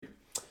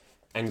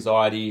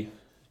anxiety,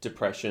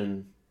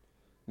 depression,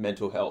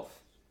 mental health.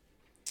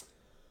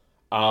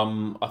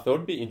 I thought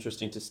it'd be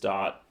interesting to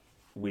start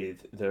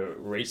with the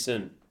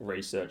recent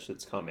research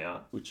that's come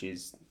out, which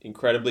is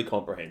incredibly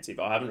comprehensive.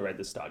 I haven't read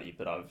the study,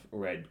 but I've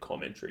read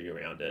commentary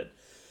around it,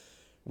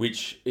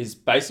 which is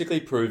basically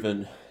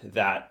proven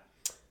that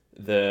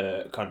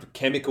the kind of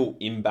chemical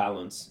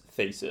imbalance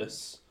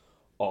thesis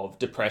of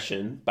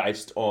depression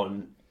based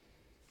on,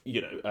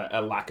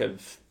 a lack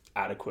of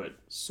adequate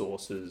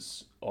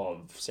sources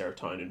of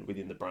serotonin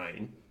within the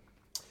brain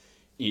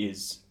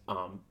is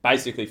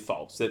basically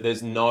false. That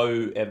there's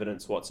no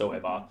evidence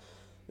whatsoever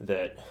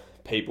that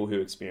people who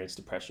experience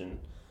depression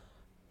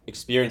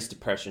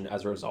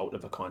as a result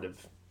of a kind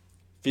of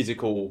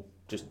physical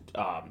just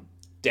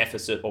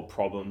deficit or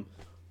problem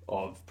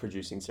of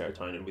producing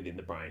serotonin within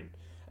the brain.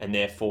 And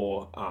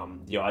therefore,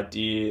 the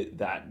idea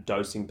that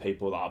dosing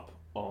people up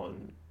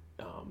on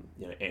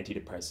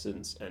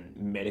antidepressants and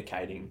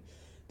medicating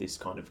this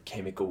kind of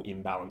chemical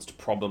imbalanced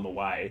problem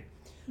away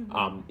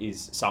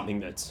is something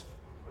that's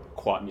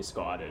quite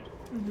misguided.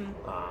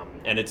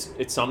 And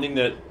it's something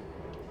that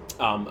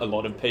a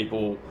lot of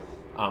people,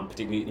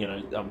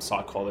 particularly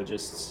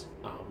psychologists,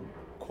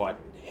 quite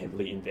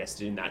heavily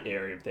invested in that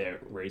area of their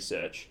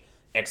research,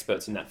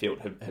 experts in that field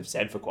have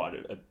said for quite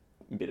a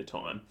bit of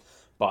time,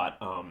 but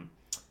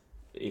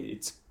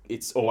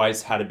it's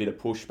always had a bit of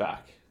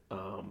pushback.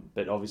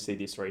 But obviously,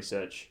 this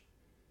research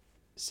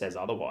says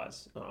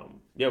otherwise.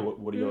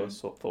 What are your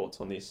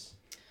thoughts on this?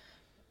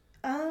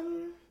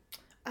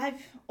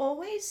 I've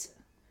always,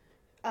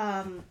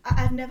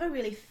 I've never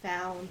really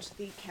found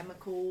the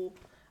chemical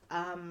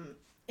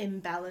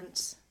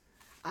imbalance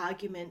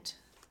argument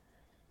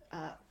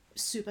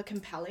super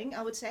compelling,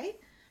 I would say.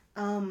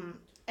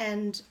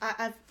 And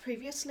I've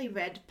previously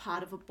read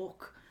part of a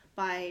book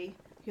by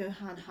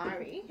Johann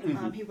Hari.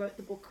 He wrote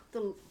the book,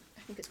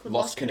 I think it's called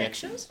Lost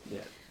Connections.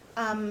 Yeah.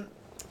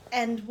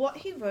 And what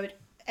he wrote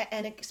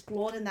and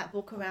explored in that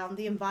book around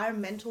the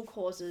environmental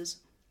causes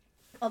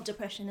of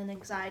depression and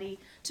anxiety,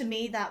 to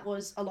me that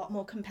was a lot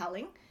more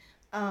compelling.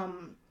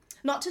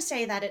 Not to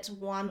say that it's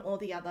one or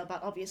the other,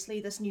 but obviously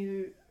this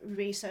new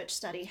research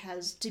study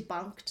has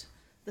debunked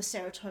the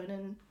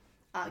serotonin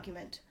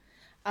argument.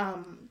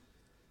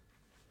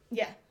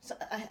 So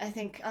I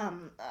think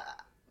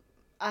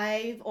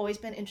I've always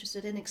been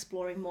interested in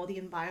exploring more the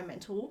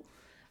environmental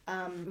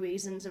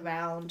reasons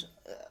around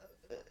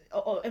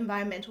or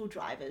environmental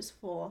drivers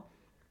for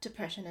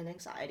depression and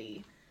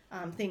anxiety.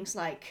 Things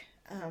like,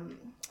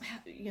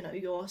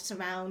 your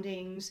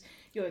surroundings,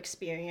 your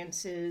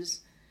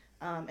experiences,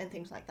 and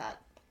things like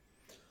that.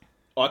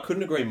 I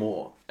couldn't agree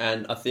more.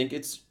 And I think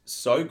it's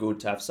so good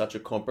to have such a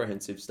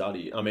comprehensive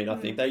study. I mean, I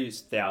think they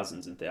used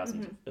thousands and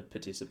 1000s of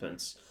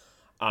participants,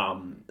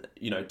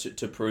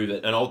 to prove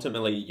it. And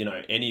ultimately,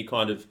 any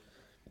kind of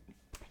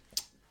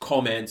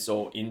comments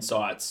or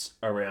insights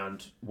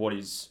around what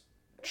is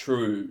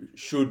true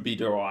should be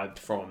derived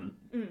from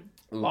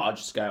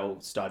large scale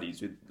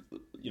studies with,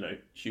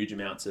 huge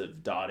amounts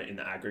of data in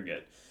the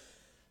aggregate.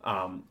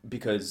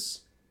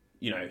 Because,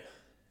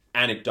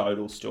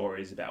 anecdotal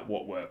stories about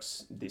what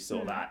works, this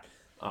or that,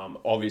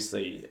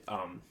 obviously,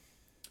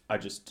 are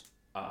just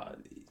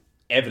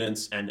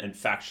evidence and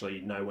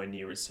factually nowhere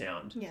near as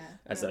sound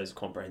as those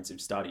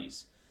comprehensive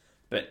studies.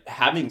 But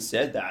having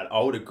said that,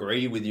 I would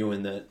agree with you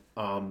in that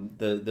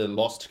the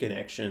lost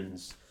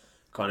connections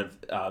kind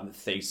of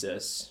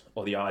thesis,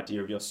 or the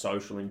idea of your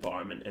social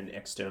environment and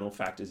external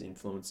factors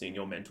influencing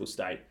your mental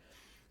state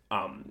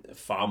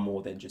far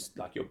more than just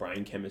like your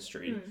brain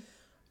chemistry,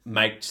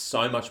 makes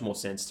so much more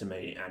sense to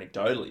me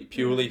anecdotally,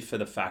 purely for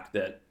the fact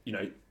that,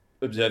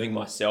 observing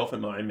myself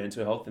and my own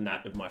mental health and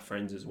that of my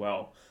friends as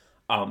well.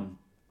 I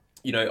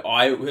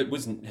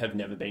have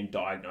never been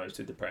diagnosed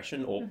with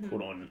depression or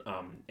put on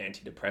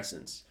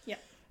antidepressants. Yeah.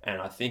 And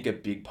I think a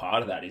big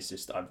part of that is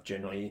just I've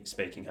generally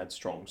speaking had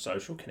strong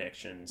social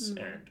connections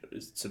and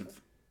sort of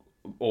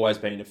always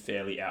been a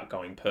fairly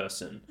outgoing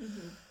person.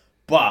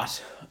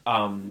 But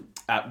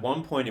at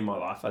one point in my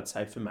life, I'd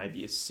say for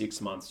maybe a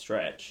 6-month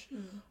stretch,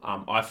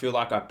 I feel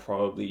like I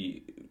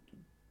probably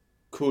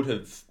could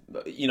have,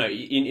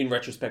 in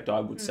retrospect, I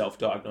would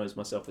self-diagnose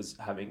myself as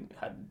having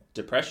had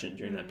depression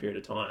during that period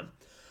of time.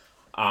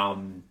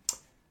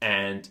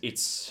 And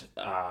it's,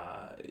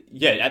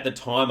 at the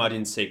time I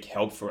didn't seek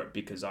help for it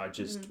because I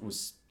just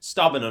was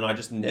stubborn and I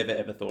just never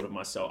ever thought of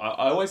myself.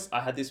 I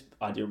had this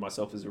idea of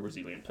myself as a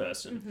resilient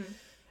person.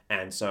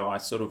 And so I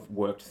sort of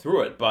worked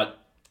through it. But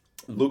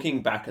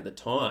looking back at the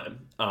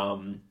time, I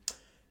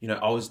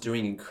was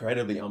doing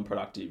incredibly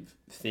unproductive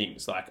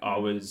things. Like I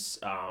was,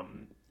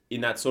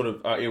 in that sort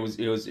of, I was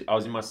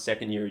in my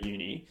second year of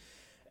uni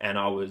and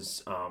I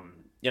was,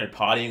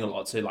 partying a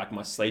lot. So like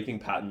my sleeping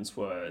patterns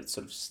were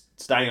sort of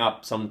staying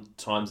up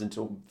sometimes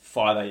until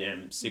 5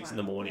 a.m., 6 in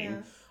the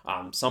morning,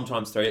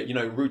 sometimes 3,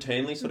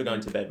 routinely sort of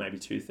going to bed maybe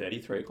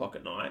 2:30, 3 o'clock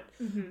at night,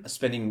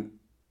 spending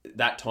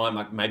that time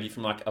like maybe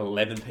from like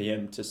 11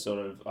 p.m. to sort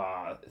of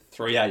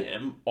 3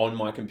 a.m. on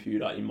my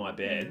computer in my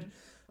bed,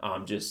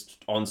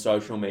 just on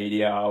social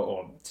media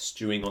or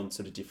stewing on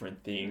sort of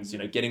different things,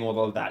 getting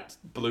all of that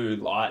blue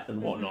light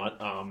and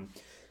whatnot.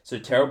 So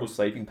terrible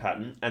sleeping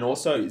pattern, and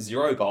also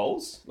zero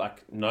goals,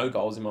 like no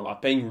goals in my life,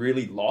 being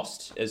really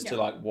lost as to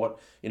like what,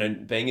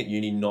 being at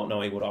uni, not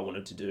knowing what I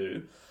wanted to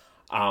do.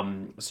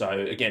 So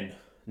again,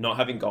 not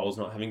having goals,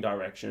 not having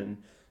direction,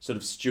 sort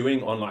of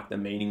stewing on like the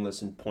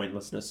meaningless and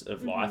pointlessness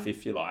of life,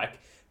 if you like,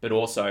 but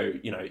also,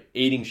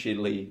 eating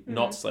shittily,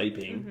 not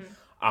sleeping.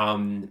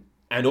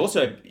 And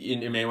also,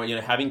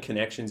 having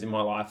connections in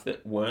my life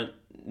that weren't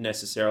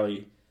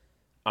necessarily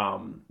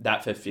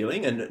that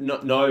fulfilling, and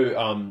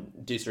no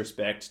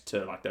disrespect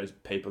to like those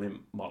people in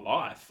my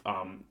life,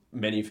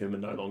 many of whom are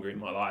no longer in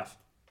my life,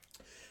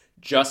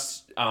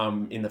 just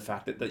in the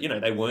fact that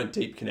they weren't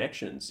deep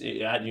connections.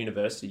 At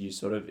university,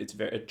 it's a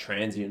very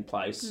transient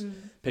place.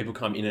 People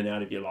come in and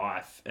out of your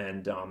life,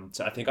 and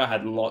so I think I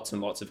had lots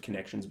and lots of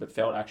connections, but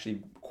felt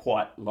actually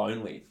quite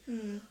lonely.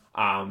 In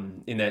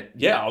that,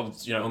 I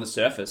was, on the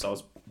surface, I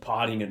was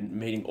partying and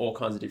meeting all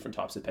kinds of different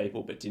types of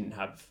people, but didn't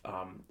have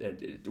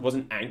it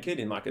wasn't anchored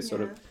in like a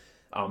sort of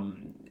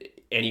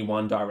any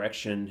one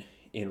direction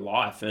in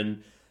life.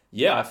 And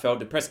I felt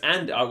depressed,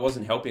 and I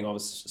wasn't helping. I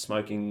was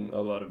smoking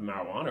a lot of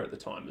marijuana at the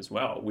time as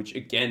well, which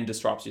again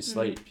disrupts your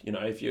sleep.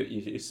 If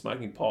you're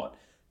smoking pot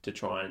to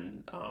try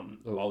and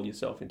lull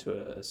yourself into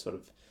a sort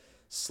of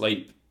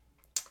sleep,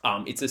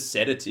 it's a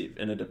sedative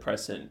and a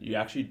depressant. You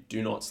actually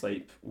do not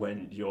sleep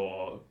when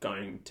you're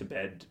going to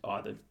bed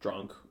either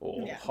drunk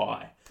or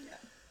high.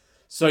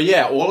 So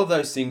all of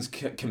those things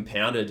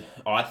compounded,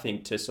 I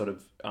think, to sort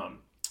of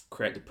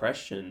create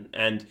depression.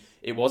 And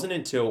it wasn't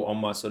until on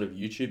my sort of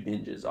YouTube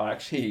binges I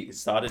actually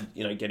started,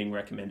 getting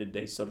recommended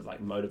these sort of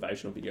like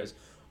motivational videos,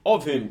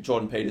 of whom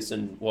Jordan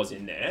Peterson was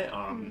in there,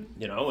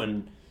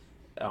 and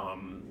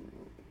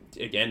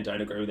again,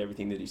 don't agree with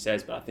everything that he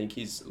says, but I think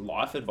his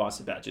life advice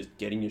about just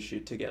getting your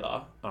shit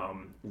together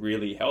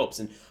really helps.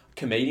 And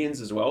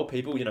comedians as well,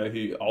 people,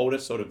 who older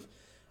sort of,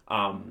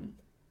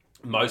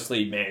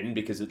 mostly men,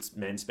 because it's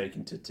men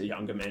speaking to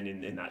younger men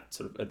in that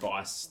sort of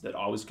advice that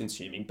I was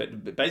consuming,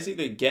 but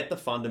basically get the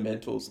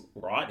fundamentals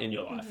right in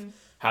your life.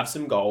 Have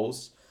some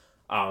goals,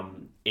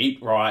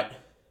 eat right,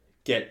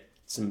 get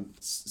some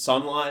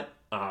sunlight,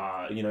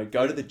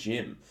 go to the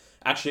gym.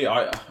 Actually,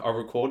 I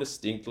recall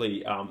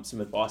distinctly some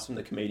advice from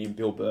the comedian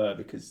Bill Burr,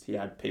 because he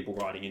had people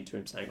writing into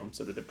him saying, I'm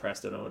sort of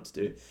depressed, I don't know what to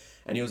do.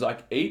 And he was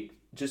like,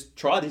 just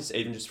try this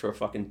even just for a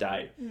fucking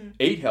day.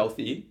 Eat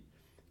healthy,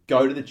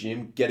 go to the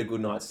gym, get a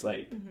good night's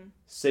sleep.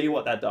 See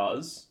what that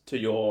does to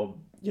your,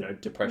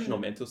 depression or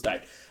mental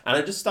state. And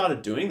I just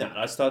started doing that.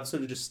 I started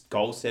sort of just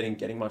goal setting,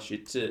 getting my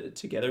shit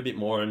together a bit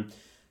more. And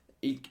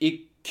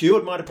it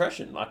cured my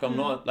depression. Like I'm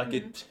not like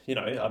it,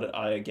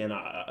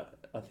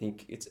 I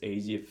think it's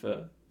easier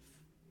for...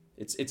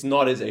 It's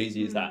not as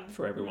easy as that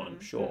for everyone,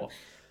 sure.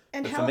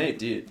 And but for me, it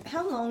did.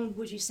 How long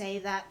would you say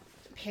that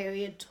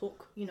period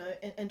took,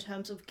 in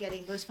terms of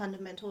getting those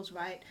fundamentals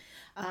right?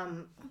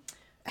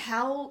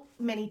 How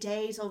many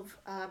days of,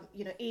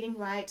 eating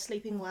right,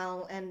 sleeping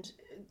well, and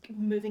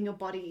moving your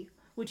body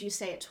would you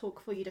say it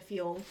took for you to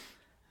feel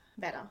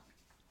better?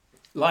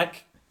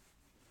 Like,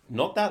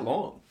 not that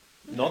long.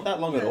 Not that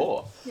long at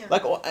all. Yeah.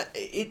 Like,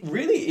 it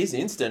really is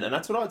instant. And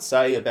that's what I'd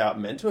say about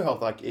mental health.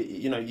 Like,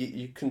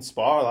 you can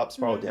spiral up,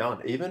 spiral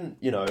down. Even,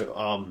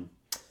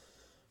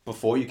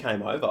 before you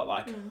came over,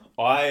 like,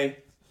 I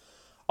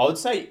would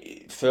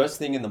say first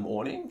thing in the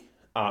morning,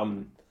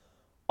 I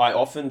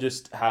often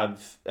just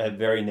have a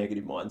very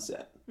negative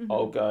mindset.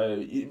 I'll go,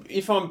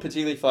 if I'm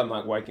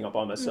like waking up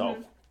by myself,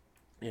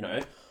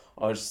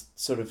 I'll just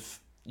sort of,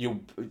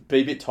 you'll be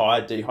a bit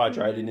tired,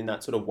 dehydrated in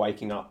that sort of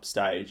waking up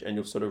stage, and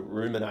you'll sort of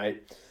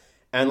ruminate.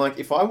 And like,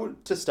 if I were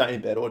to stay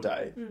in bed all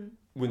day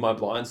with my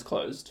blinds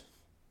closed,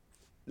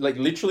 like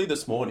literally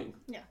this morning,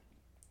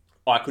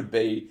 I could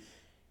be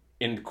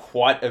in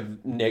quite a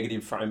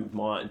negative frame of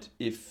mind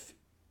if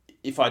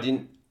I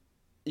didn't,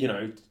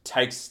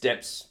 take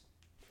steps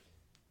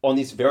on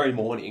this very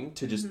morning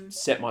to just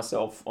set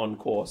myself on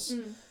course.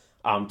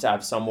 To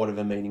have somewhat of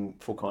a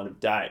meaningful kind of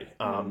day.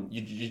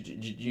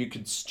 You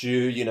could stew,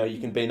 you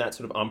can be in that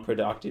sort of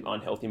unproductive,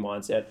 unhealthy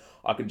mindset.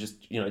 I could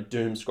just,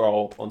 doom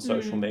scroll on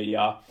social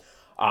media.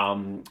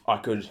 I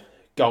could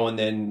go and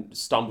then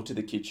stumble to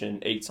the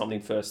kitchen, eat something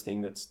first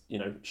thing that's,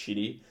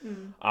 shitty.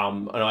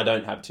 And I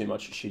don't have too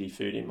much shitty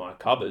food in my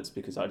cupboards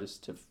because I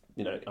just have,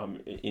 I'm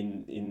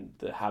in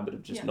the habit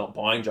of just not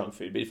buying junk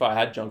food. But if I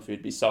had junk food,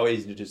 it'd be so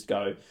easy to just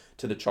go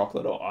to the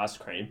chocolate or ice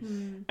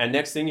cream. And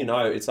next thing you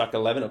know, it's like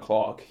 11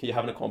 o'clock. You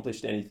haven't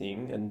accomplished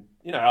anything. And,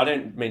 I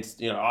don't mean,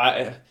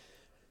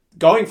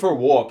 going for a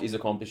walk is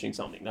accomplishing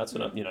something. That's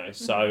what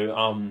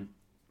so,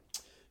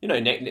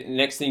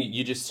 next thing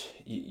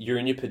you're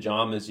in your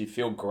pajamas, you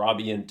feel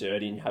grubby and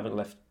dirty and you haven't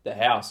left the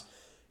house.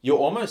 You're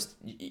almost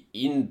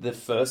in the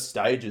first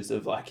stages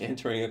of like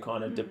entering a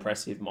kind of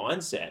depressive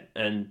mindset.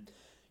 And,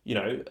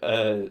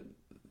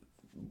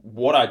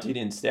 what I did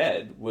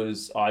instead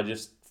was I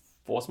just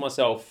forced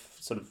myself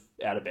sort of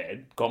out of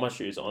bed, got my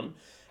shoes on,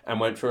 and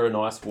went for a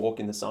nice walk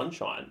in the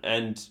sunshine.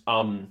 And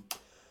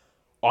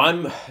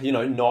I'm,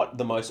 not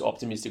the most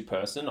optimistic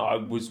person. I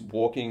was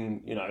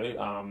walking,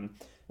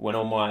 went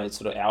on my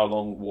sort of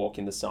hour-long walk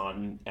in the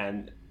sun,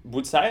 and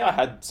would say I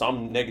had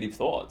some negative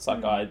thoughts.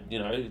 Like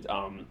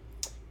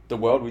the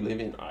world we live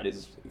in,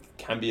 right,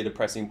 can be a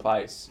depressing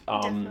place.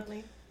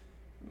 Definitely.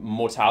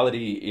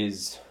 Mortality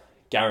is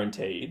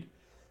guaranteed.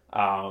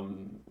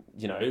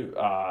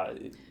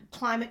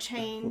 Climate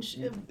change,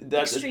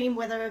 extreme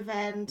weather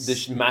events.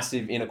 This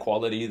massive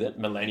inequality that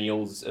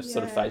millennials are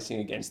sort of facing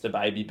against the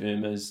baby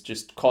boomers,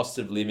 just cost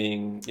of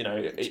living,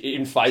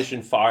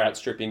 inflation far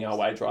outstripping our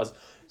wage rise.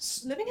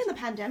 Living in the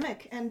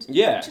pandemic, and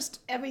just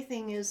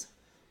everything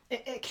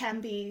it can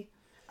be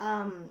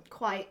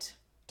quite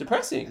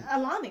depressing,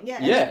 alarming,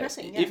 and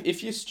depressing.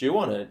 If you stew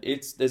on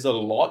it, there's a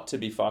lot to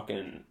be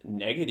fucking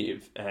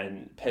negative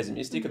and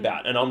pessimistic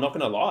about. And I'm not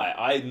gonna lie,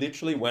 I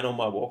literally went on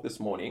my walk this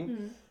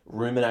morning,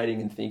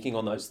 ruminating and thinking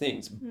on those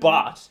things.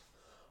 But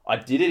I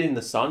did it in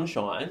the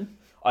sunshine.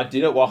 I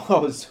did it while I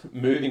was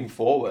moving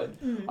forward.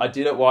 I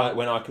did it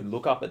when I could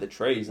look up at the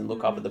trees and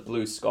look up at the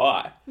blue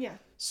sky. Yeah.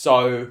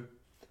 So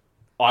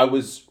I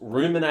was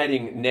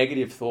ruminating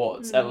negative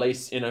thoughts, at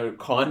least in a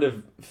kind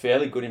of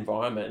fairly good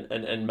environment,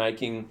 and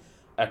making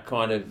a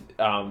kind of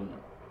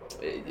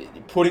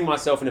putting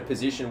myself in a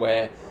position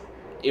where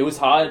it was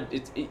hard.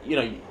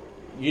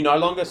 You no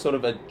longer sort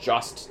of are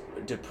just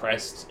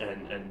depressed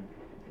and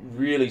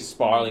really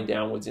spiraling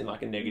downwards in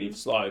like a negative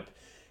slope.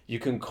 You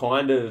can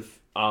kind of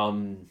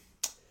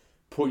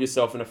put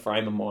yourself in a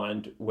frame of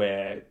mind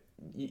where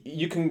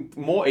you can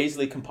more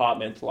easily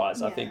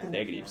compartmentalize, I think, the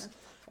negatives.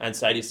 And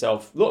say to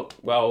yourself, look,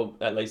 well,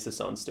 at least the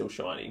sun's still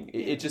shining.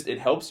 It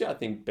helps you, I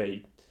think,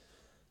 be,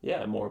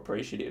 more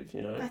appreciative,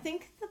 I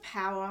think the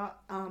power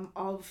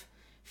of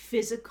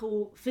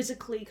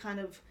physically kind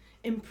of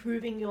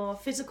improving your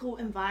physical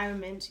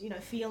environment,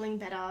 feeling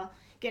better,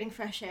 getting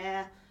fresh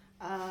air,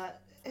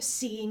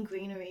 seeing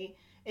greenery,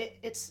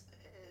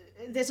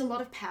 there's a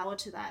lot of power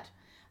to that.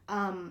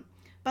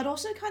 But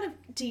also kind of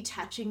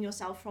detaching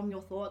yourself from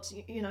your thoughts.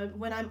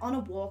 When I'm on a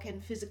walk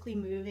and physically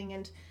moving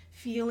and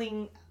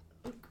feeling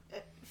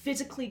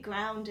physically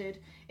grounded,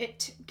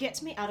 it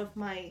gets me out of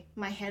my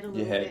head a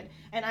little bit.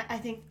 And I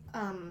think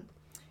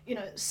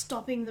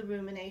stopping the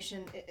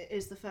rumination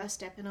is the first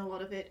step in a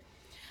lot of it.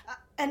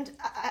 And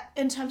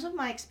in terms of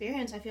my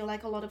experience, I feel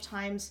like a lot of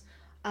times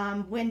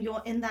when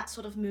you're in that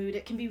sort of mood,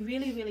 it can be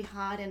really, really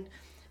hard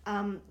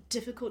and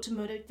difficult to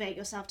motivate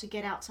yourself to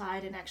get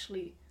outside and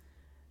actually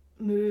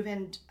move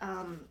and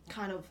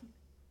kind of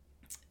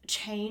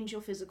change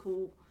your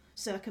physical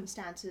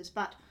circumstances.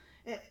 But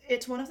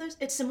it's one of those,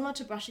 it's similar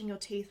to brushing your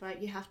teeth, right?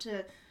 You have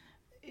to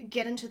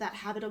get into that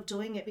habit of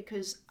doing it,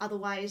 because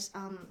otherwise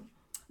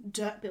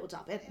dirt builds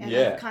up. And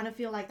I kind of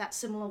feel like that's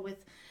similar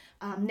with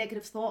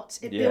negative thoughts.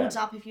 It builds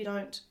up if you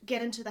don't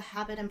get into the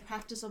habit and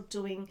practice of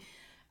doing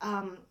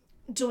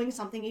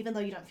something even though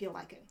you don't feel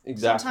like it.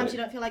 Exactly. Sometimes you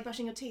don't feel like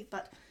brushing your teeth,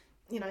 but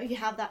you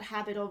have that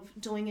habit of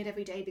doing it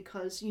every day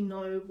because you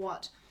know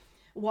what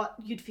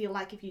you'd feel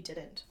like if you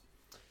didn't.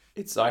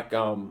 It's like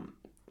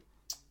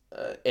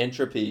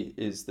entropy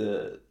is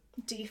the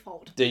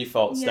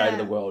default state of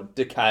the world.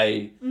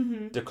 Decay,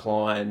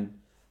 decline,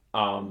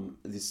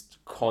 this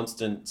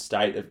constant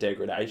state of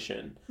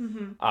degradation.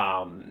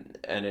 And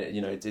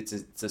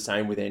it's the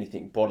same with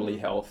anything: bodily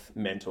health,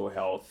 mental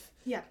health,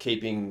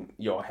 keeping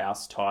your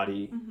house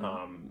tidy,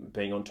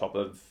 being on top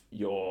of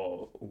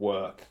your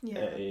work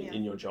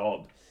in your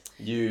job.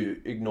 You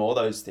ignore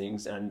those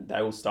things and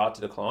they will start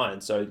to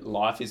decline. So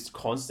life is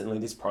constantly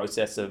this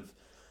process of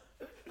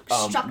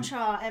structure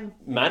and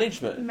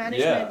management.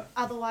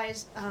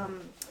 Otherwise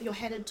you're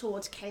headed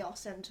towards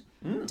chaos and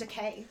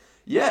decay.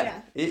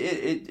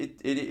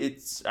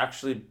 It's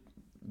actually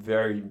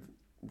very,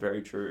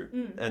 very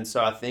true. And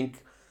so I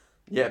think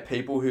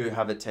people who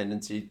have a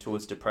tendency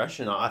towards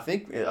depression, I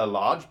think a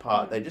large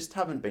part they just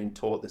haven't been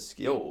taught the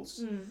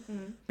skills.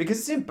 Because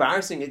it's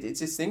embarrassing.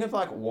 It's this thing of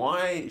like,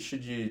 why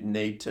should you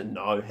need to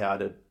know how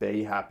to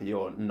be happy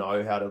or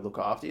know how to look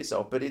after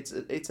yourself? But it's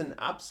an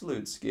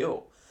absolute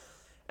skill.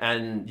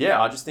 And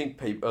I just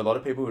think a lot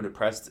of people who are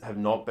depressed have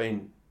not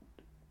been,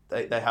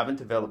 they haven't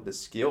developed the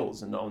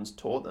skills, and no one's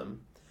taught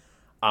them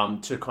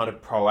to kind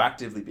of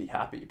proactively be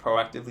happy,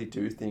 proactively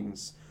do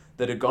things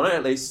that are going to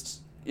at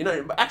least,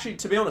 actually,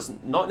 to be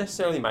honest, not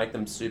necessarily make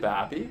them super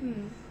happy,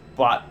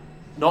 but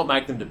not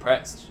make them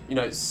depressed.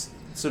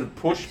 Sort of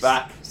push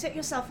back. Set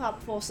yourself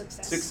up for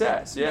success.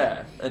 Success,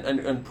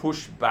 and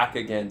push back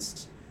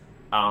against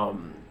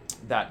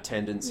that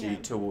tendency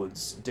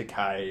towards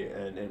decay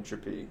and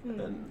entropy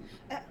and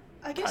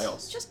I guess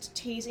chaos. Just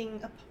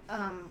teasing,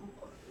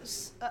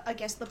 I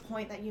guess the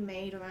point that you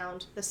made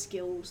around the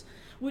skills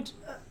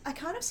I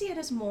kind of see it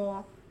as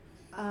more.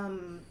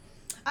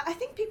 I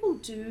think people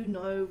do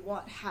know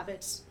what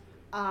habits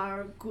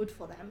are good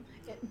for them,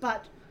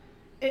 but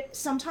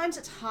sometimes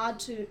it's hard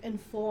to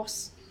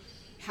enforce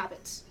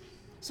habits.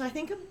 So I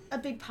think a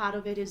big part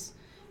of it is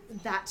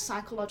that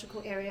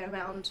psychological area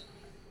around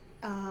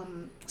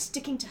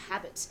sticking to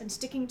habits and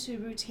sticking to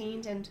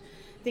routines and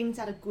things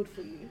that are good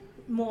for you,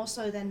 more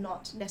so than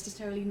not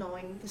necessarily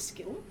knowing the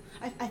skill.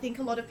 I think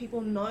a lot of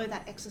people know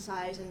that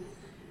exercise and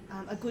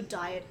a good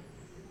diet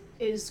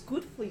is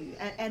good for you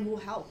and will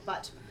help,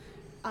 but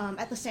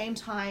at the same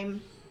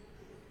time,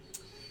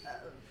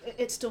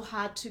 it's still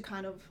hard to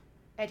kind of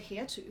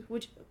adhere to.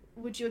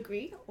 Would you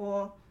agree?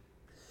 Or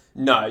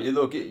No,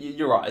 look,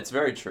 you're right. It's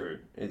very true.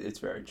 It's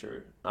very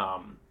true.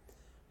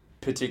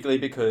 Particularly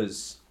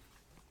because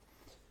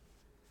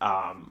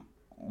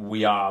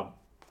we are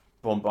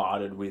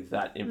bombarded with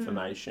that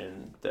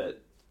information that,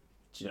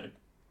 you know,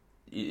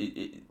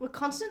 we're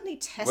constantly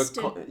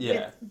tested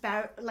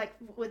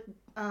with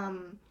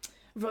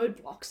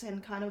roadblocks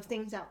and kind of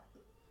things that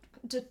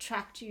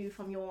detract you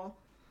from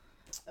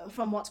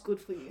what's good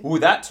for you. Well,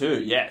 that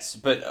too, yes.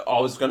 But I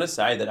was going to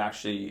say that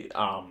actually,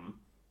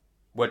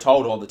 we're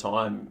told all the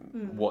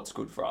time what's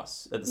good for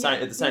us. At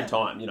the same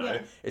time, you know,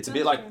 it's a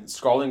bit like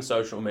scrolling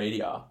social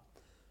media.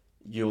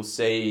 You'll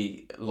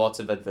see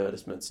lots of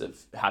advertisements of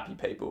happy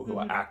people who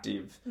are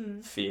active,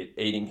 fit,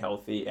 eating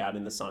healthy, out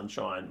in the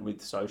sunshine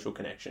with social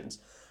connections.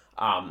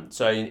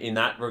 So in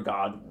that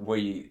regard,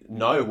 we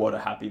know what a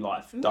happy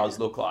life does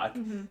look like.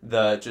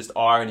 The just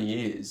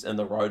irony is, and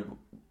the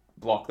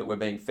roadblock that we're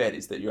being fed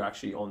is that you're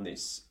actually on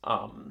this,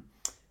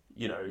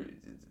 you know,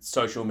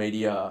 social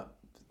media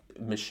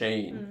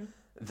machine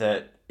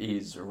that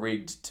is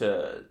rigged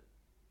to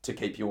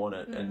keep you on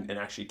it and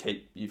actually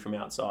keep you from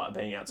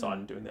being outside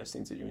and doing those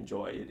things that you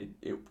enjoy.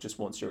 It just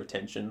wants your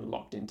attention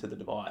locked into the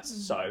device.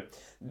 So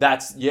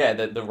that's,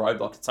 the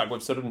roadblock. It's like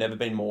we've sort of never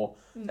been more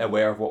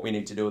aware of what we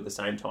need to do at the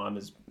same time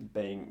as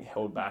being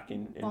held back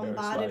in various ways.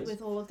 Bombarded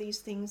with all of these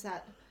things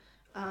that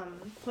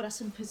put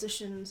us in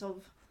positions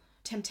of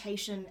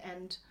temptation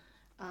and,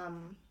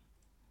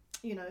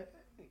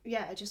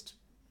 just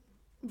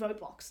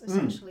roadblocks,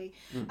 essentially.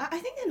 I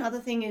think another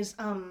thing is...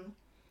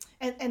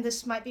 And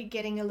this might be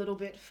getting a little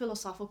bit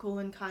philosophical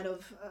and kind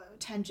of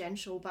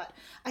tangential, but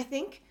I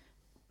think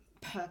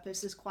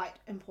purpose is quite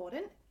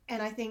important.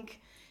 And I think,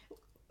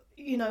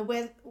 you know,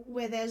 where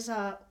there's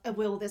a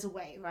will, there's a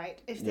way, right?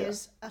 If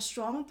there's a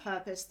strong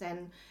purpose,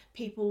 then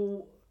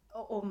people,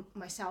 or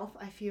myself,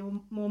 I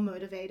feel more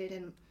motivated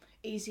and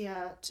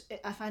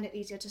I find it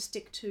easier to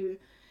stick to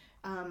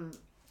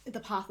the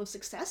path of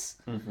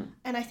success.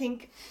 And I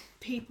think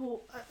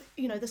people,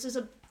 this is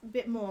a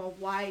bit more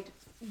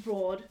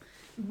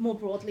more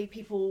broadly,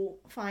 people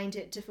find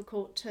it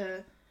difficult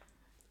to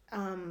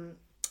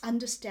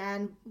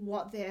understand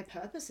what their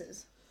purpose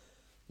is.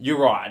 You're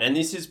right, and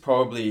this is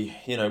probably,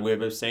 where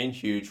we've seen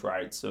huge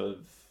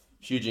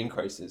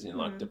increases in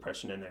like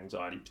depression and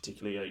anxiety,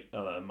 particularly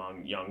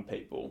among young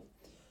people,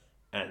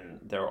 and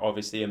there are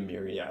obviously a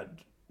myriad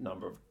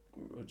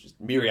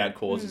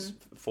causes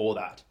for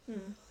that.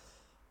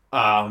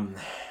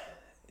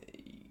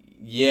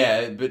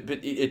 But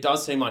it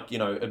does seem like,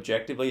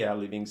 objectively our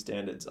living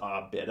standards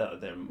are better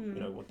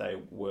than, what they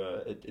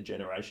were a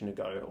generation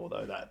ago,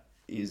 although that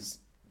is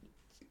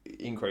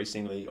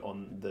increasingly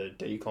on the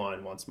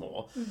decline once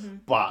more.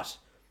 But,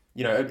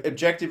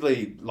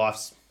 objectively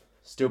life's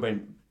still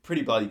been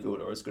pretty bloody good,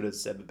 or as good as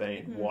it's ever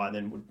been. Why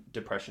then would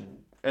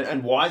depression...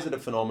 And why is it a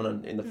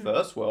phenomenon in the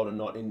first world and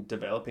not in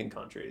developing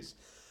countries?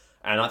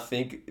 And I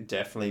think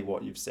definitely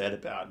what you've said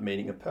about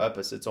meaning and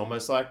purpose, it's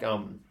almost like...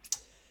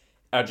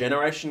 our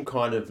generation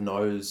kind of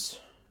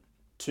knows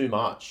too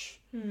much.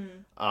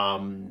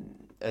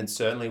 And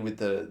certainly with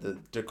the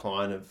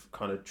decline of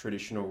kind of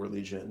traditional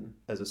religion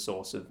as a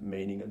source of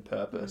meaning and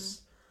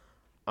purpose.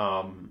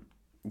 I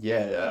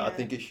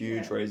think a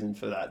huge reason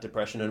for that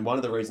depression. And one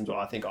of the reasons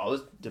why I think I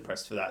was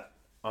depressed for that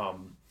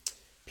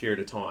period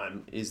of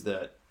time is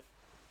that,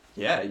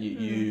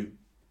 you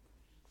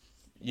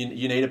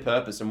need a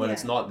purpose. And when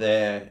it's not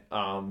there,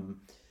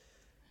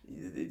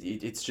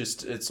 it's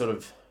sort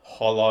of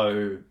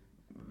hollow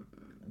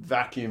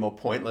vacuum or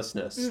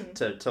pointlessness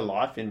to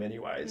life in many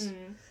ways.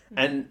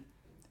 And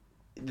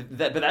but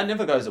that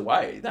never goes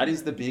away. That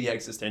is the big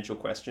existential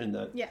question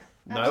that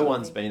no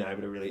one's been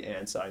able to really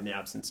answer in the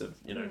absence of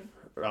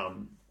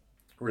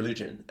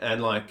religion.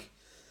 And like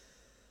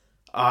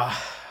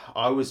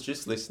I was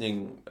just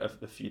listening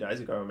a few days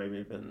ago, or maybe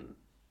even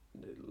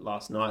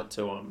last night,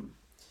 to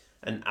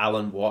an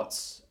Alan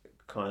Watts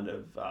kind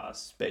of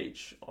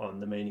speech on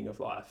the meaning of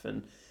life.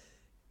 And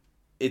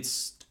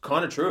it's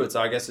kind of true.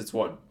 I guess it's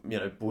what,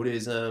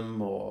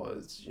 Buddhism or,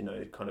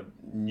 kind of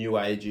new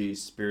agey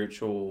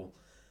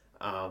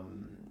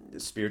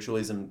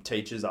spiritualism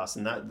teaches us.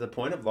 And that the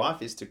point of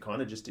life is to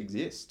kind of just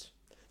exist.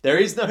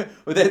 There's no,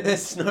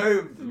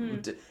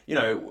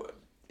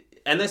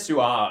 unless you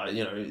are,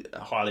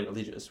 highly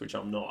religious, which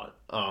I'm not,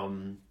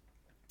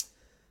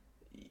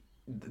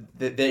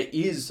 there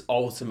is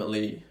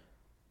ultimately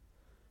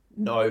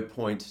no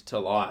point to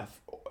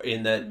life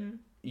in that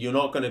you're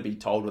not going to be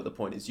told what the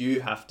point is. You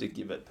have to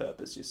give it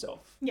purpose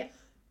yourself. Yeah.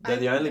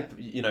 The only,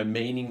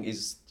 meaning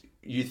is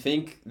you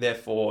think,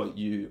 therefore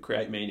you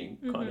create meaning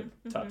kind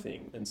of type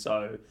thing. And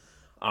so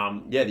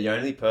the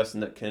only person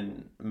that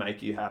can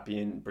make you happy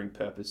and bring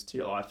purpose to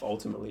your life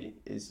ultimately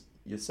is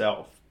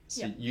yourself.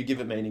 So you give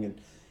it meaning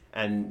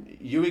and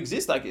you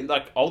exist.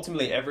 Like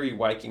ultimately every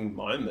waking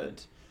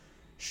moment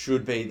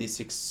should be this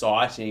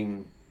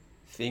exciting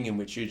thing in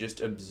which you just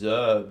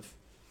observe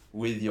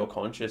with your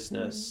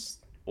consciousness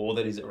all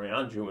that is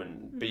around you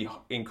and be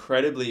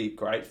incredibly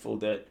grateful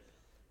that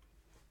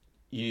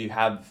you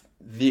have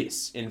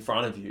this in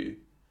front of you,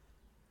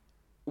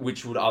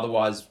 which would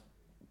otherwise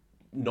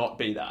not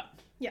be that.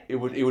 Yeah. It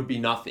would be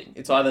nothing.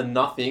 It's either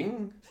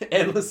nothing,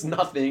 endless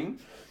nothing,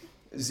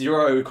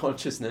 zero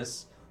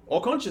consciousness,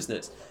 or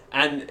consciousness.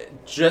 And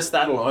just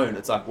that alone,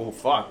 it's like, well,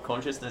 fuck,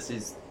 consciousness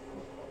is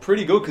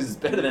pretty good because it's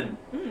better than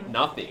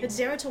nothing. It's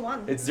 0 to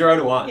 1. It's 0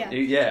 to 1. Yeah.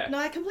 Yeah. No,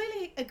 I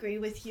completely agree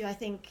with you. I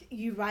think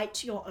you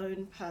write your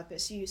own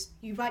purpose. You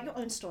write your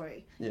own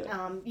story.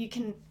 Yeah.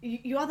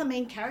 You are the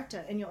main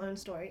character in your own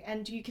story,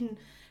 and you can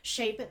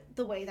shape it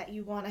the way that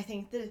you want. I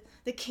think the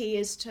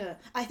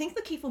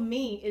key for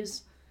me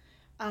is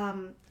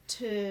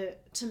to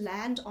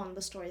land on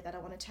the story that I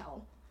want to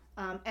tell,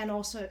 and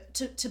also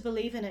to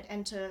believe in it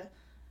and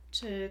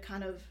to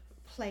kind of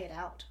play it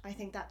out. I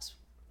think that's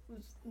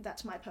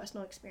my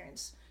personal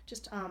experience.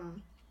 Just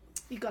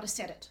you got to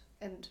set it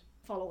and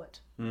follow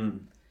it.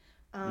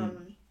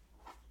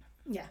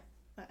 Yeah,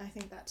 I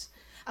think that's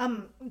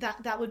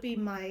that would be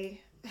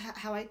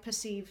how I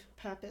perceive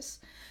purpose.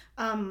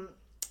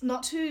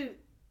 Not to,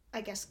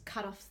 I guess,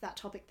 cut off that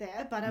topic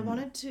there, but I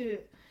wanted to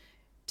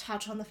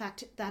touch on the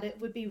fact that it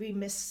would be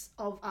remiss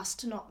of us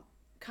to not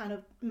kind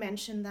of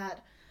mention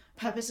that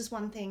purpose is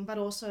one thing, but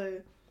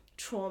also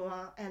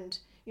trauma and,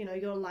 you know,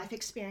 your life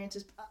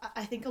experiences.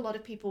 I think a lot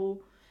of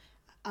people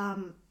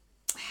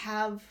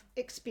have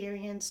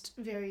experienced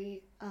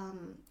very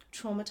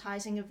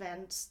traumatizing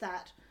events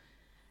that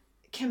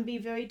can be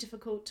very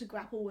difficult to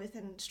grapple with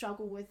and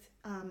struggle with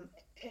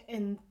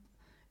in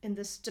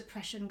this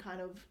depression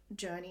kind of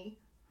journey.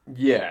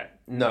 Yeah.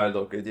 No,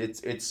 look,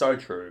 it's so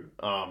true.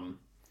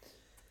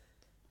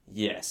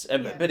 Yes.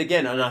 But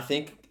again, and I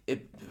think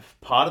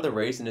part of the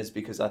reason is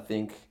because I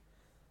think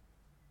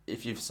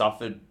if you've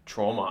suffered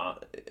trauma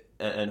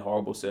and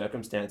horrible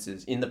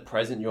circumstances, in the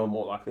present, you're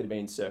more likely to be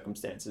in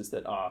circumstances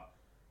that are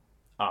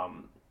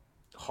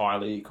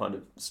highly kind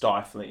of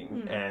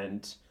stifling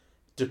and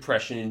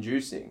depression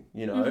inducing,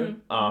 you know?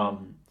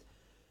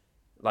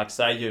 Like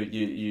say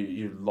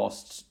you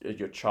lost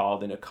your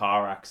child in a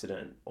car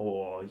accident,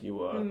 or you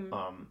were,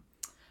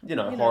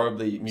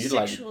 horribly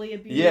mutilated. Sexually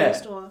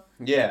abused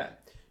Yeah.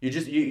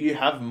 You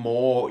have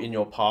more in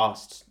your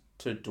past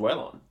to dwell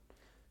on.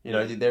 You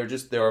know,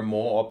 there are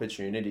more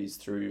opportunities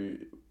through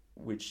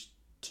which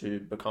to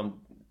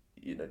become,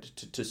 you know,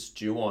 to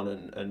stew on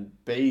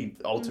and be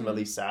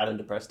ultimately sad and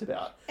depressed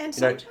about. And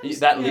you know,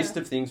 that list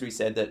of things we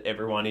said that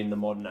everyone in the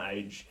modern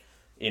age,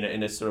 in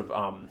a sort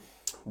of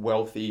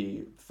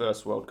wealthy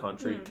first world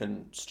country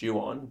can stew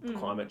on,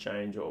 climate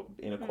change or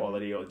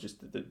inequality or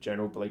just the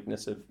general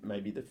bleakness of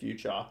maybe the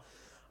future.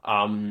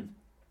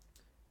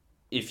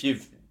 If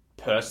you've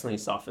personally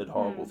suffered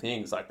horrible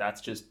things, like that's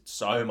just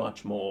so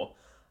much more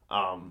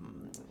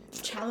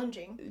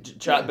challenging,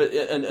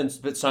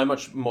 but so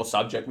much more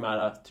subject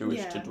matter to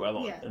which to dwell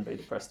on and be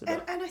depressed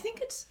about. And I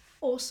think it's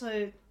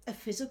also a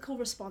physical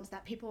response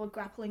that people are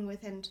grappling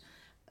with and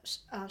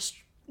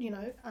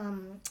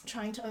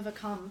trying to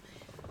overcome.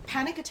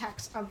 Panic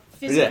attacks are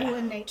physical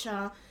in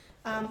nature.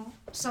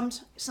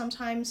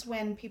 Sometimes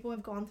when people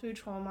have gone through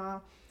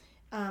trauma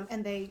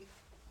and they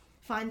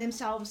find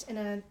themselves in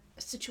a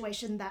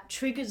situation that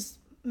triggers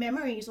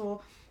memories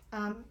or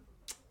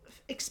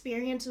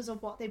experiences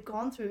of what they've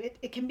gone through,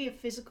 it can be a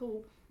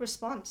physical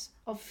response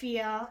of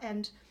fear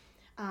and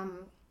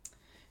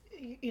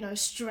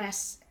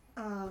stress,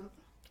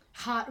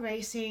 heart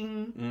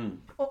racing,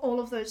 all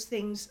of those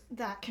things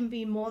that can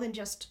be more than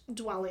just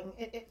dwelling.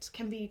 It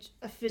can be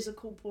a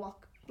physical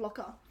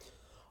blocker.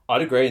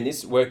 I'd agree. In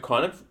this, we're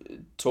kind of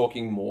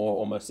talking more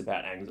almost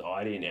about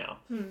anxiety now.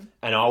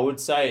 And I would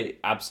say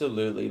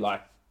absolutely,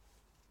 like,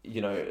 you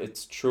know,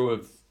 it's true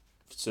of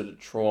sort of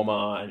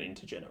trauma and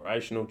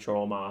intergenerational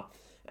trauma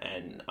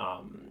and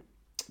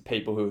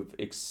people who've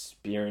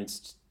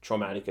experienced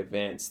traumatic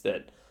events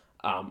that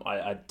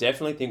I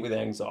definitely think with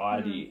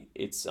anxiety,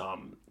 it's,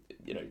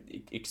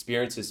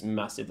 experiences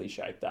massively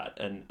shape that.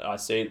 And I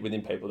see it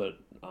within people that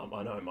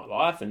I know in my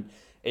life, and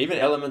even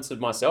elements of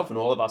myself, and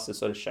all of us are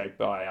sort of shaped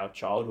by our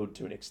childhood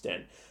to an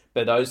extent.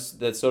 But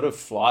that sort of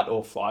flight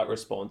or flight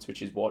response,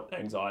 which is what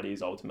anxiety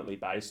is ultimately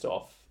based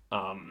off,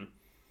 I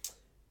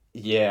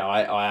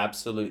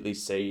absolutely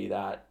see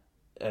that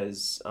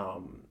as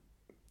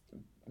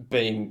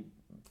being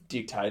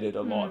dictated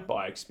a lot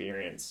by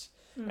experience.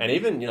 And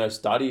even, you know,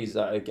 studies,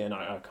 again,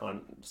 I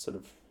can't sort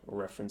of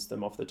reference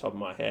them off the top of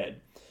my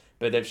head,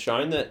 but they've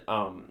shown that,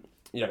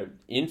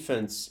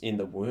 infants in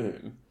the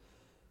womb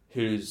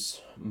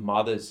whose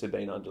mothers have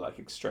been under like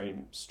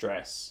extreme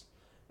stress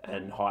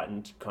and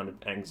heightened kind of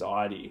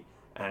anxiety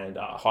and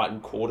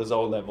heightened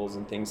cortisol levels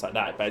and things like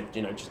that, but,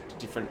 you know, just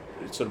different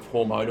sort of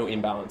hormonal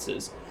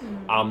imbalances,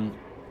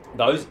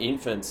 those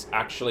infants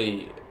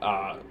actually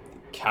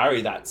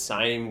carry that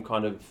same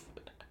kind of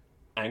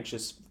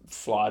anxious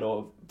flight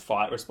or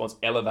fight response,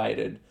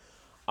 elevated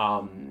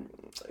kind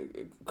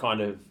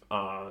of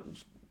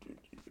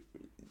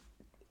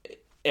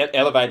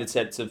elevated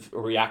sets of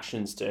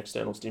reactions to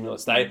external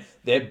stimulus.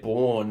 They're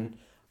born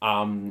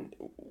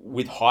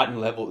with heightened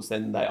levels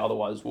than they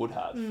otherwise would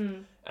have,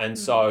 and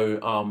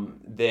so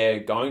they're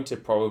going to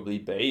probably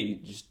be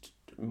just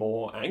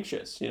more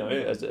anxious,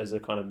 as a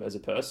kind of as a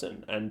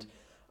person, and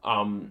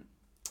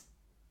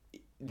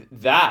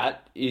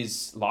that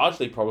is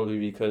largely probably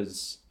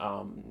because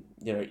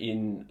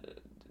in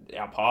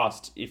our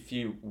past, if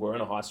you were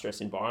in a high stress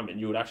environment,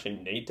 you would actually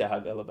need to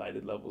have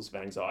elevated levels of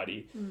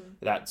anxiety,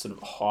 that sort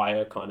of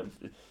higher kind of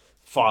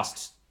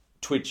fast,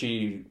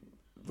 twitchy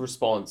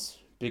response,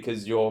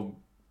 because you're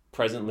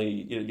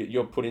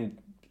put in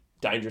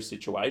dangerous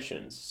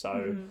situations.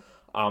 So,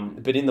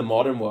 but in the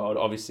modern world,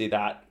 obviously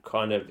that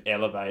kind of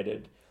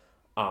elevated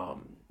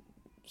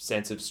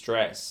sense of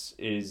stress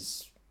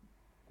is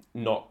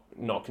not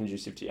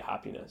conducive to your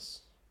happiness.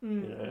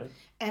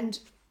 And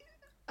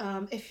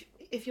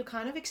if you're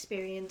kind of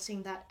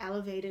experiencing that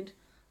elevated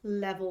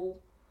level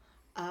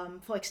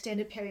for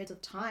extended periods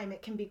of time,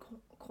 it can be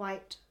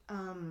quite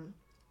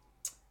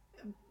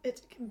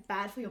it's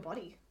bad for your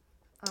body.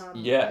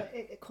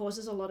 It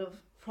causes a lot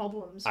of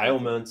problems,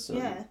 ailments,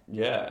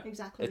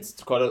 exactly. It's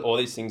got all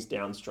these things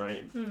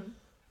downstream.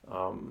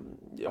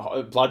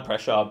 Blood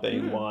pressure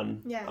being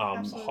one,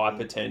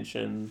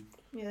 hypertension,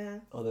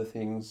 other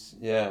things.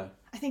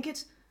 I think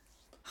it's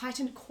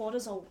heightened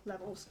cortisol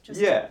levels.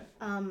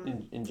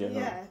 In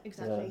general. Yeah,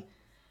 exactly.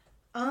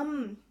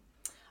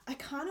 I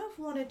kind of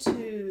wanted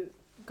to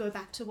go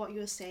back to what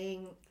you were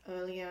saying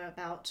earlier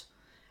about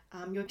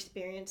your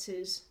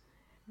experiences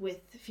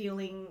with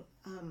feeling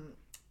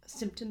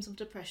symptoms of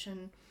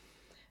depression,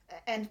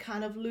 and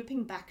kind of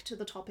looping back to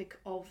the topic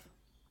of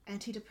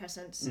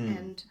antidepressants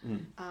and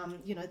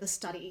the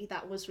study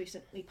that was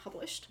recently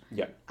published.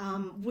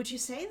 Would you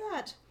say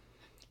that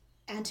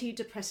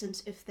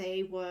antidepressants, if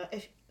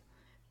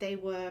they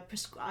were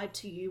prescribed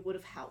to you, would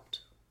have helped?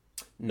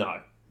 No.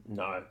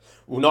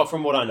 Well, not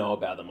from what I know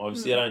about them.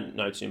 Obviously, I don't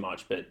know too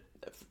much, but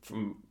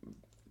from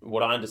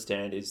what I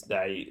understand is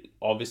they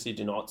obviously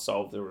do not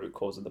solve the root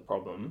cause of the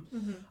problem.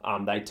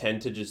 They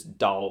tend to just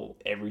dull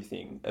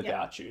everything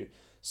about you.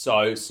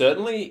 So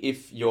certainly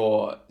if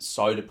you're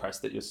so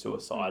depressed that you're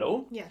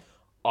suicidal,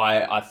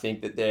 I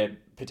think that they're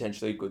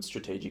potentially a good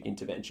strategic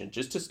intervention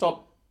just to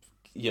stop,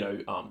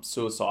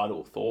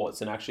 suicidal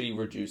thoughts and actually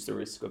reduce the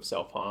risk of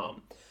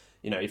self-harm.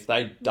 If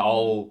they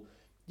dull,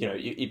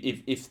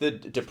 if the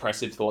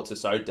depressive thoughts are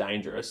so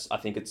dangerous, I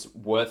think it's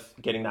worth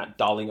getting that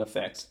dulling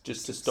effect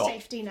just to stop.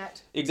 Safety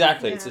net.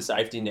 Exactly, it's a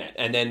safety net.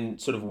 And then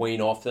sort of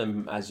wean off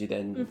them as you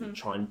then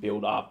try and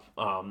build up,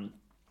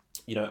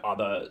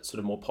 other sort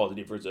of more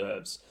positive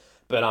reserves.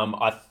 But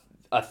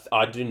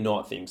I do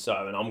not think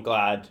so. And I'm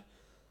glad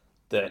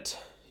that,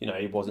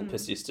 it wasn't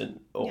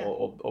persistent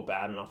or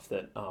bad enough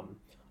that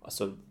I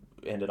sort of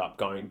ended up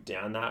going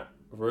down that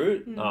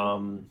route.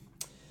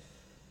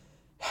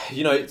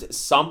 It's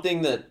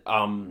something that,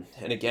 and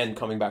again,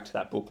 coming back to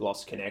that book,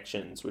 Lost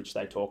Connections, which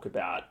they talk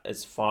about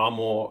as far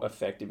more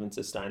effective and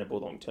sustainable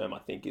long-term, I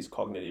think, is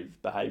cognitive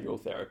behavioral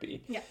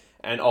therapy. Yeah.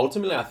 And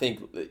ultimately, I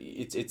think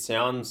it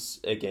sounds,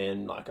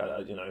 again, like, I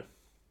don't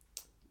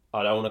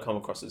want to come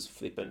across as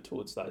flippant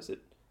towards those that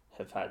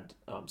have had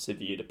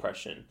severe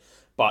depression,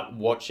 but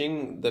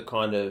watching the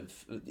kind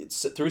of,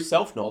 it's through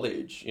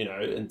self-knowledge,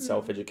 and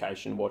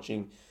self-education,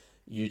 watching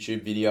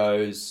YouTube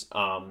videos,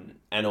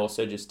 and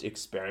also just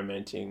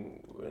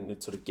experimenting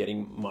and sort of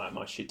getting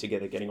my shit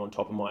together, getting on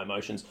top of my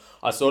emotions.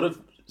 I sort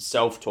of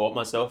self-taught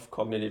myself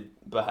cognitive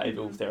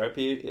behavioral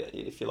therapy,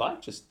 if you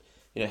like, just,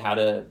 how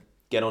to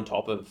get on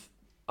top of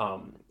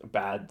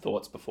bad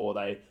thoughts before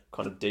they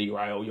kind of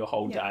derail your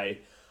whole day.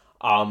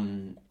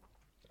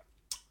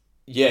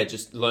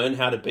 Just learn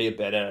how to be a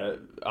better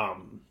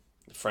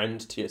friend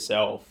to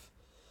yourself.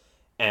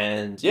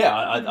 And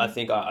I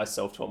think I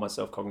self-taught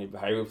myself cognitive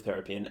behavioral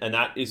therapy, and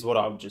that is what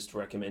I would just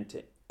recommend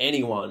to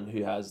anyone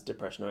who has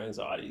depression or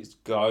anxiety, is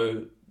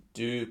go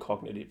do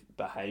cognitive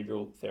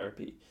behavioral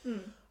therapy.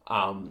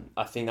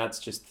 I think that's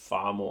just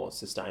far more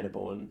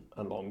sustainable and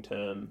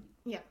long-term.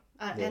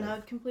 And I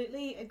would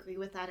completely agree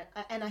with that.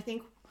 And I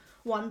think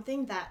one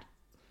thing that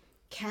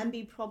can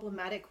be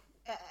problematic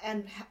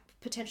and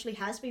potentially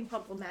has been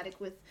problematic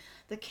with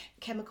the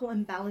chemical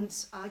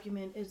imbalance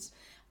argument is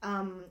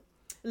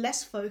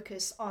less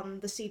focus on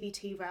the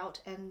CBT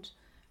route and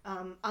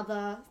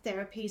other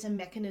therapies and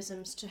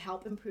mechanisms to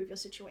help improve your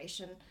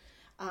situation.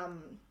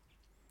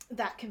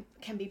 That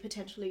can be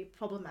potentially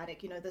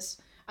problematic.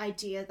 This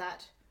idea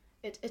that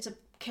it's a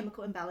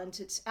chemical imbalance,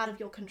 it's out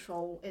of your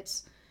control,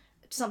 it's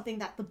something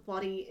that the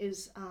body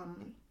is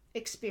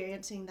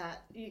experiencing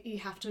that you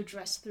have to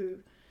address through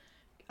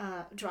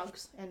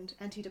drugs and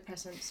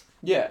antidepressants.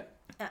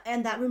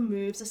 And that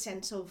removes a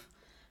sense of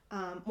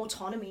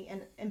autonomy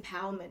and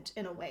empowerment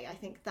in a way. I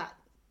think that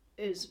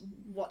is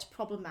what's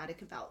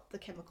problematic about the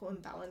chemical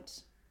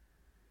imbalance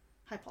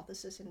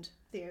hypothesis and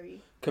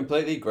theory.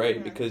 Completely agree,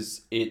 Yeah.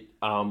 because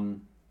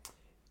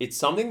it's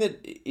something that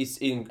is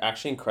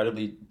actually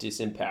incredibly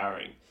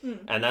disempowering.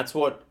 And that's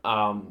what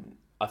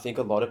I think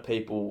a lot of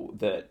people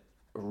that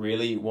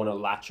really want to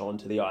latch on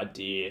to the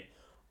idea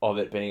of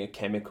it being a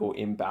chemical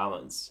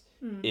imbalance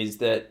is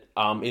that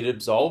it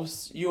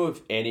absolves you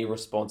of any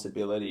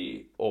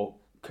responsibility or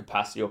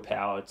capacity or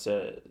power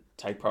to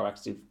take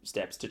proactive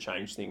steps to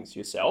change things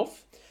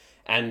yourself.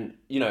 And,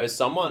 as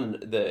someone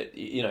that,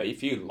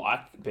 if you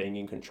like being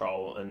in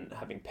control and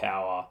having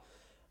power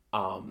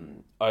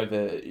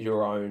over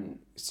your own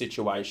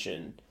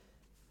situation,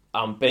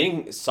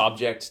 being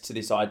subject to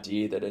this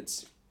idea that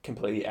it's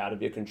completely out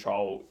of your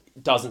control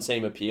doesn't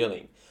seem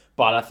appealing.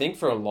 But I think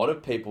for a lot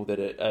of people that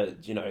are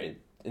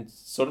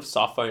sort of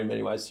suffer in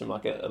many ways from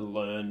like a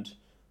learned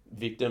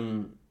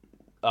victim,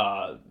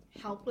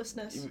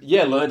 helplessness.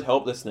 Yeah, learned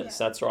helplessness.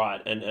 Yeah. That's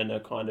right, and a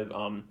kind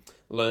of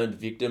learned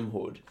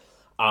victimhood.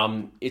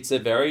 It's a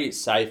very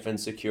safe and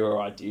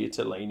secure idea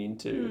to lean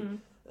into.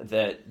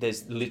 That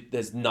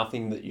there's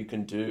nothing that you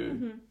can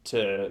do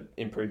to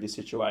improve your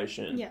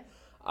situation. Yeah.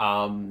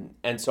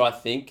 And so I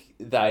think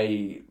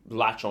they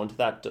latch onto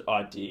that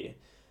idea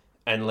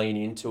and lean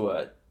into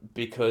it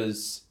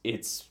because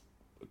it's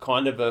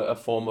kind of a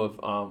form of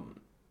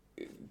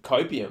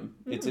copium.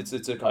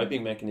 It's a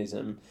coping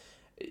mechanism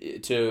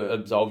to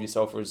absolve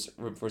yourself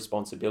of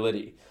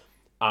responsibility.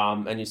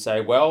 And you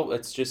say, well,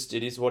 it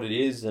is what it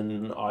is,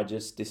 and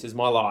this is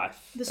my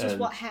life. This and is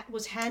what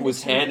was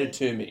handed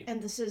to me.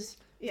 And this is,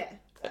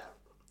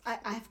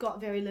 I've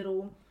got very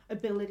little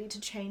ability to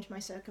change my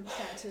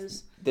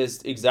circumstances.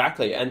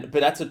 But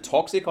that's a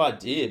toxic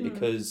idea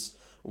because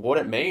what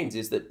it means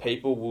is that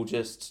people will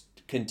just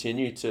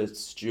continue to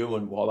stew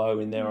and wallow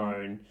in their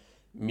own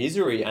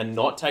misery and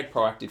not take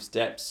proactive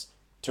steps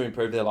to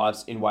improve their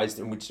lives in ways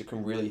in which it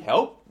can really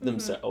help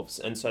themselves.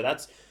 And so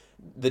that's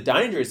the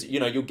danger is,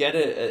 you'll get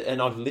it.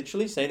 And I've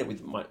literally seen it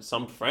with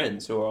some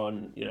friends who are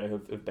on,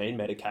 have been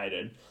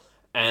medicated,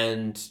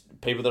 and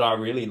people that I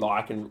really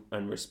like and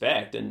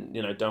respect, and,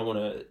 don't want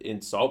to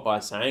insult by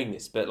saying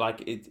this, but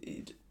like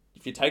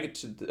if you take it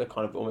to a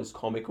kind of almost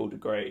comical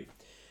degree,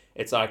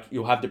 it's like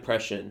you'll have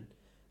depression,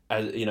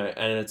 and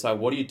it's like,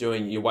 what are you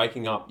doing? You're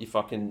waking up, you're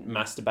fucking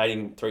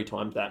masturbating 3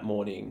 times that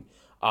morning.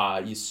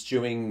 You're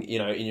stewing,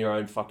 in your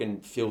own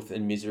fucking filth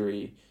and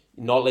misery.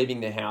 You're not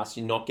leaving the house.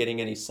 You're not getting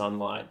any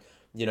sunlight.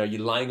 You're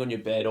laying on your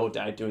bed all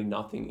day doing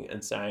nothing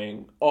and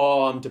saying,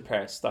 oh, I'm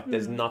depressed. Like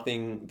there's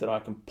nothing that I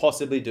can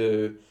possibly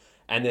do.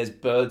 And there's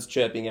birds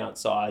chirping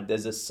outside.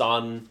 There's a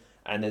sun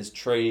and there's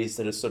trees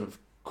that are sort of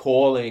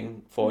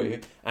calling for you.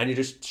 And you're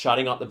just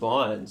shutting up the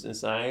blinds and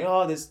saying,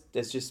 oh,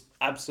 there's just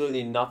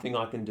absolutely nothing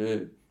I can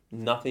do.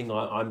 Nothing.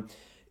 My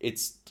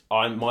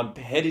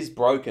head is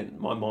broken.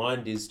 My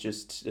mind is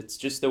it's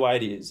just the way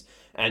it is.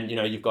 And,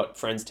 you've got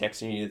friends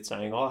texting you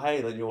saying, oh,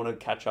 hey, you want to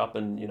catch up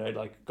and,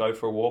 like go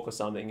for a walk or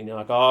something. And you're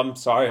like, oh, I'm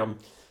sorry,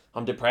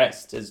 I'm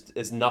depressed.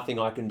 There's nothing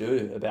I can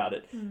do about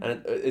it.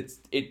 And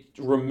it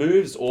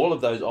removes all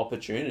of those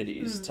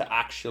opportunities to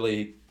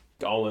actually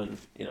go and,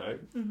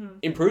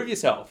 improve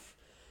yourself.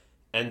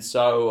 And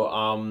so,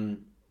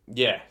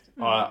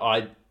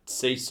 I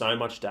see so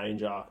much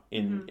danger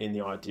in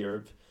the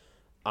idea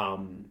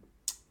of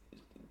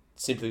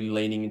simply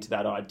leaning into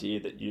that idea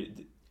that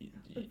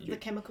the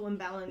chemical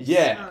imbalance.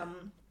 Yeah.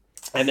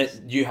 And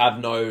that you have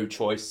no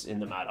choice in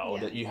the matter, or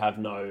that you have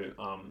no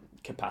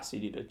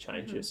capacity to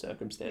change your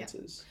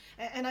circumstances.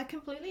 Yeah. And I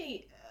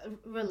completely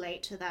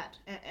relate to that,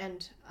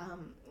 and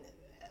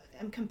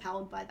am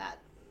compelled by that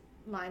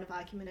line of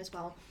argument as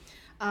well.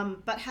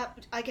 But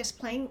I guess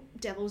playing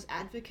devil's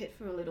advocate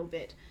for a little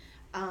bit,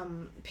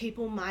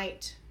 people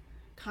might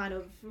kind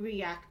of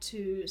react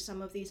to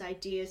some of these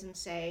ideas and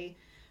say,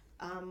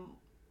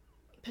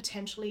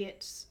 potentially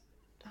it's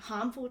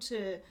harmful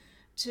to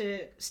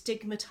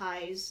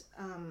stigmatize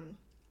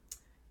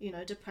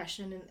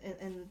depression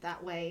in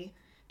that way,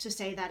 to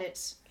say that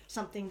it's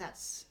something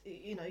that's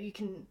you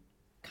can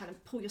kind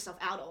of pull yourself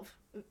out of,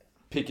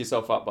 pick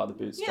yourself up by the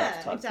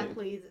bootstraps. Yeah,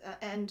 exactly.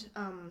 And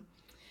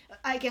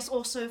I guess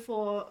also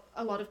for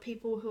a lot of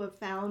people who have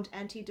found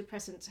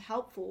antidepressants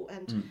helpful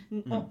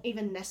and or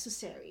even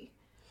necessary,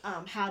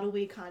 how do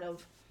we kind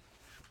of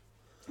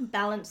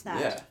balance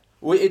that? Yeah.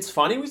 Well, it's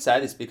funny we say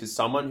this because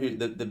someone who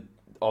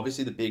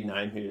obviously the big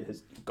name who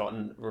has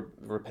gotten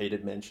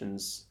repeated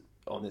mentions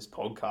on this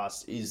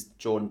podcast is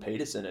Jordan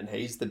Peterson, and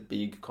he's the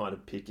big kind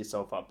of pick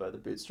yourself up by the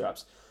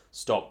bootstraps,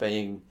 stop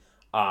being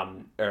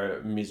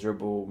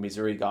miserable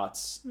misery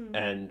guts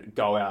and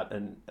go out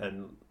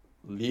and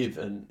live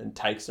and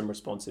take some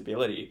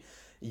responsibility.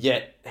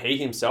 Yet he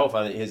himself,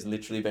 I think, has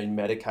literally been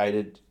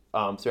medicated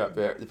throughout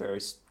the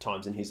various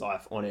times in his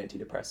life on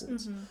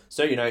antidepressants.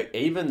 So,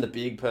 even the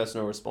big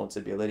personal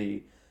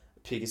responsibility,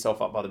 pick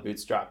yourself up by the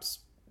bootstraps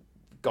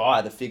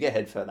guy, the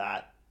figurehead for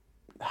that,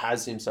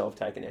 has himself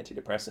taken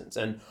antidepressants.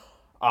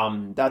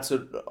 And that's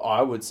what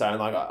I would say.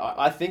 Like,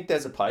 I think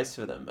there's a place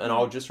for them. And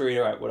I'll just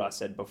reiterate what I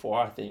said before,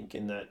 I think,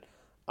 in that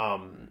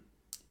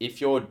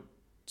if you're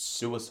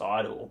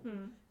suicidal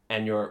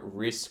and you're at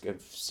risk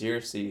of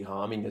seriously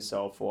harming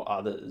yourself or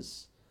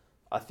others,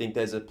 I think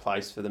there's a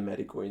place for the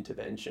medical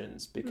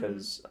interventions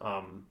because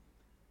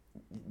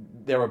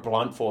they're a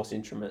blunt force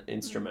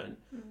instrument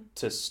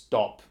to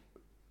stop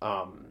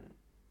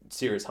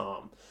serious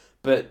harm.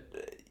 But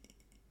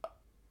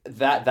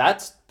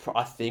that's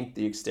I think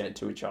the extent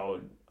to which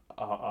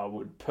I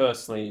would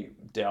personally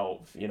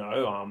delve,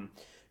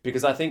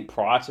 because I think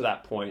prior to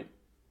that point,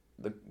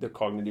 the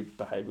cognitive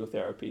behavioral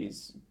therapy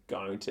is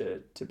going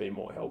to be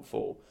more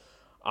helpful.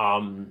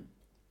 And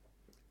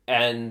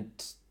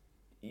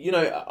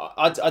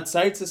I'd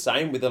say it's the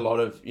same with a lot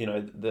of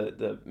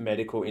the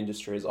medical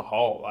industry as a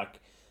whole. Like,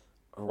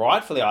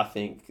 rightfully, I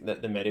think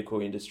that the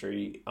medical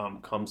industry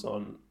comes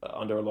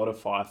under a lot of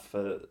fire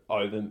for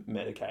over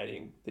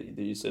medicating,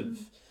 the use of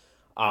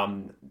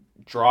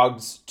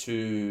drugs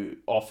to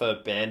offer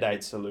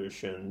band-aid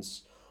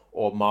solutions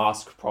or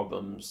mask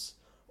problems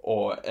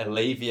or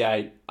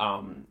alleviate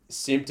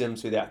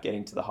symptoms without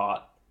getting to the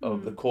heart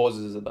of the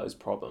causes of those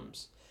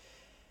problems.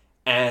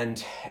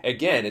 And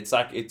again, it's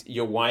like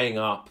you're weighing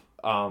up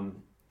a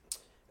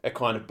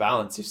kind of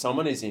balance. If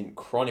someone is in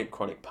chronic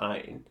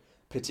pain,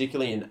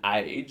 particularly in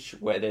age,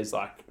 where there's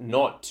like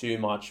not too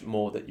much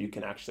more that you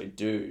can actually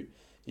do,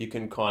 you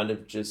can kind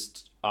of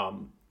just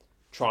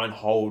try and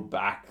hold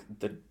back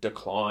the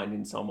decline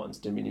in someone's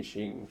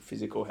diminishing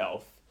physical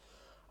health,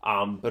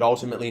 but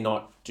ultimately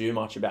not do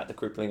much about the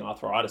crippling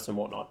arthritis and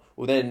whatnot.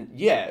 Well then,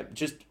 yeah,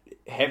 just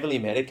heavily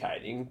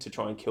medicating to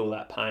try and kill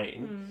that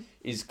pain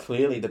is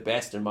clearly the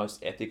best and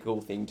most ethical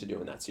thing to do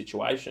in that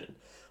situation.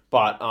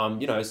 But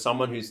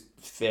someone who's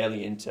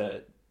fairly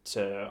into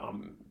sort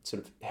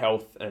of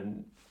health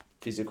and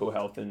physical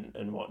health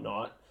and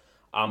whatnot,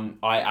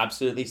 I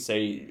absolutely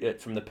see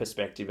it from the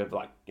perspective of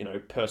like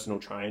personal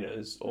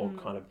trainers or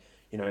kind of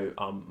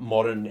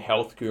modern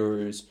health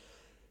gurus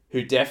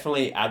who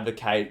definitely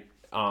advocate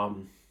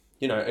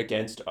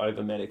against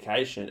over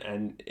medication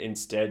and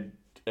instead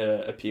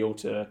appeal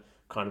to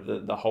kind of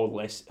the whole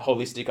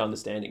holistic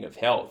understanding of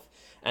health.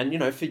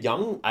 And for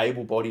young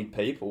able-bodied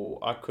people,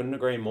 I couldn't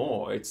agree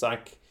more. It's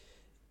like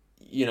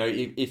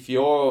if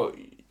you're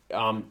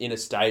in a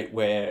state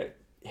where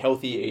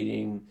healthy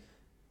eating,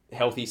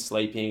 healthy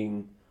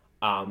sleeping,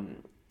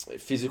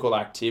 physical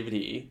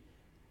activity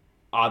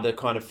are the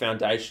kind of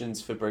foundations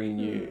for bringing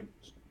you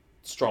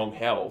strong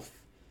health,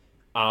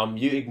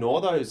 you ignore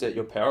those at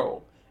your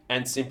peril.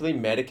 And simply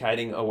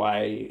medicating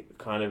away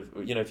kind of,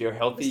 if you're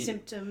healthy... With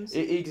symptoms.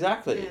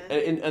 Exactly. Yeah.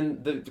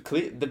 And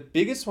the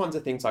biggest ones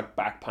are things like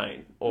back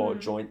pain or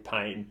joint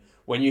pain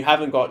when you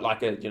haven't got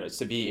like a,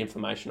 severe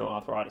inflammation or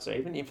arthritis or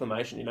even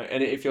inflammation,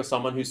 and if you're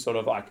someone who's sort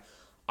of like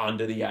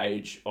under the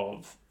age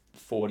of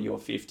 40 or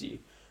 50,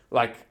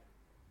 like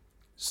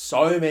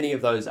so many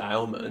of those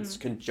ailments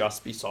can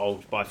just be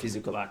solved by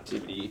physical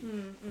activity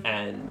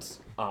and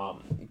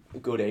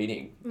good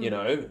eating,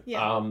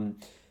 Yeah.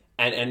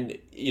 And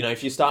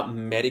if you start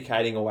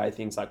medicating away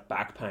things like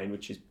back pain,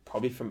 which is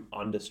probably from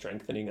under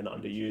strengthening and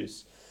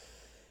underuse,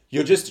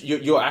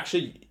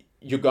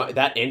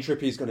 that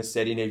entropy is going to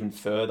set in even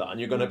further, and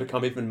you're going to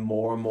become even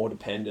more and more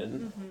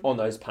dependent on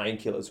those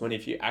painkillers. When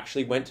if you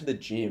actually went to the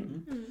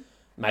gym,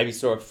 maybe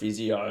saw a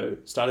physio,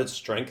 started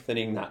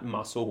strengthening that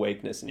muscle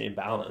weakness and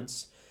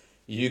imbalance,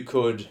 you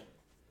could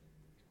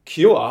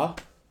cure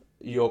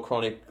your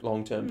chronic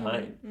long-term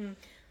pain.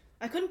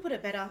 I couldn't put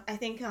it better. I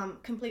think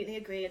completely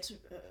agree.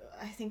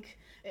 I think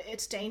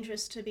it's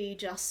dangerous to be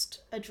just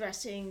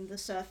addressing the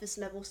surface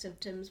level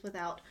symptoms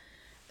without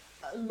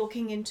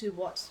looking into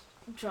what's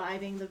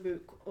driving the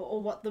root or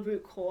what the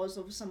root cause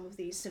of some of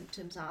these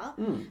symptoms are,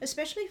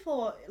 especially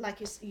for, like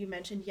you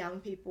mentioned, young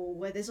people,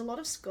 where there's a lot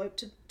of scope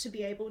to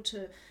be able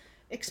to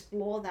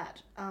explore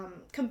that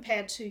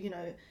compared to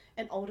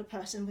an older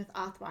person with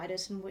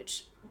arthritis, in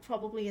which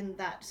probably in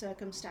that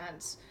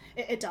circumstance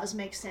it does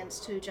make sense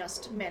to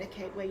just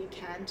medicate where you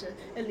can to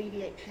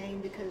alleviate pain,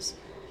 because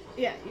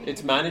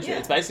it's management.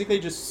 It's basically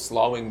just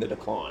slowing the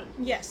decline.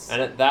 Yes.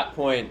 And at that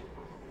point,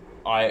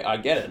 I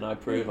get it and I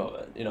approve of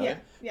it, Yeah.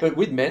 But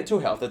with mental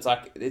health, it's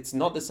like, it's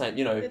not the same,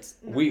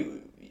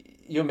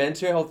 your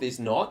mental health is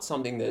not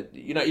something that,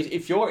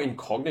 if you're in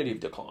cognitive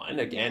decline,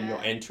 again,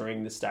 you're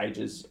entering the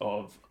stages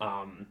of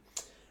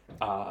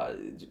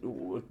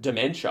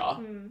dementia,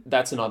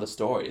 that's another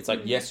story. It's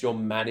like, yes, you're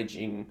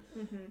managing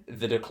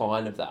the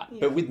decline of that.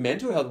 But with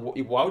mental health,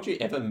 why would you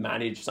ever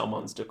manage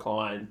someone's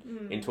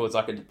decline in towards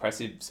like a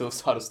depressive,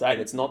 suicidal state?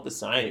 It's not the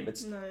same.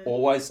 It's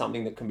always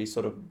something that can be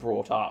sort of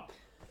brought up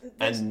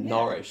and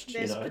nourished.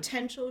 There's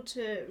potential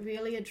to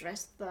really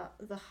address the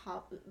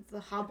hub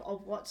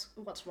of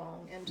what's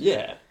wrong and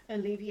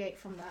alleviate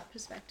from that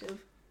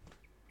perspective.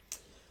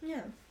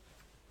 Yeah.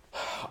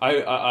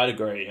 I'd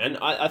agree. And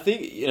I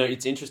think,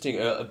 it's interesting,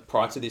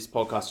 prior to this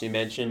podcast, you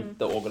mentioned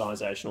the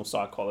organisational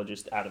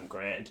psychologist Adam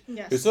Grant,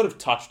 who sort of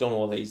touched on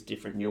all these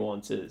different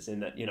nuances in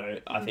that,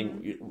 I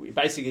think we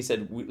basically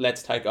said,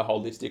 let's take a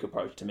holistic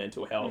approach to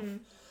mental health.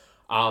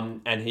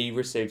 And he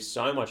received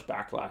so much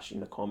backlash in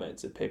the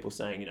comments of people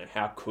saying,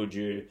 how could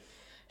you...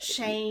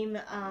 Shame,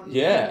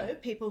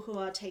 people who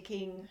are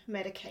taking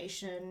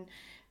medication,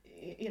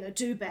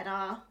 do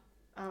better.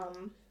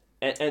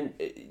 And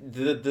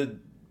the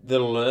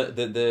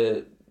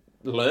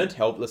learned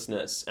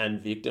helplessness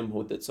and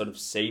victimhood that sort of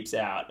seeps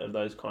out of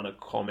those kind of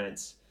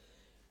comments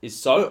is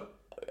so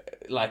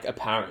like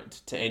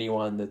apparent to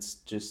anyone that's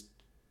just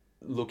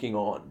looking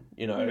on,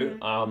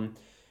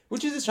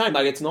 which is a shame.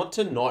 Like, it's not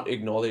to not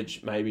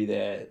acknowledge maybe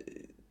their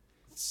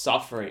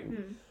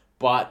suffering,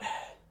 but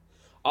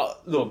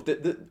look,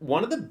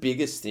 one of the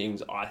biggest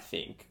things I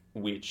think,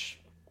 which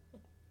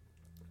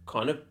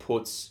kind of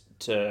puts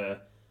to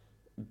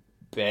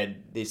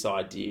bed this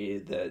idea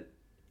that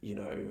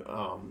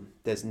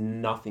there's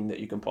nothing that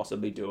you can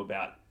possibly do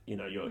about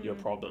your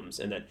problems,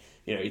 and that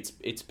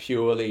it's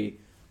purely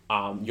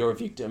you're a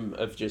victim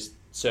of just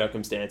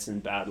circumstance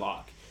and bad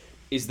luck,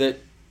 is that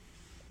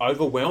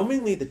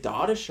overwhelmingly the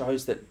data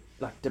shows that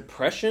like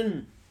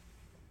depression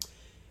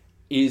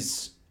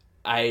is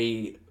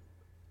a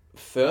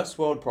first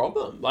world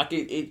problem. Like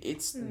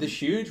it's the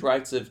huge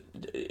rates of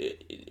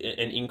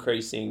and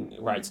increasing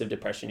rates of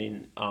depression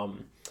in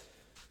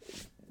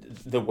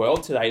the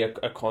world today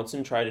are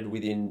concentrated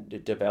within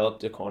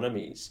developed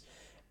economies,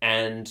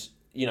 and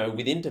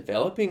within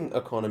developing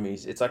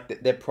economies, it's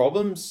like their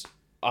problems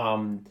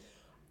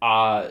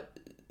are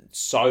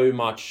so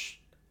much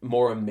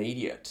more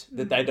immediate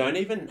that they don't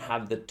even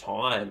have the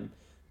time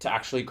to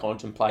actually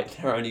contemplate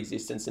their own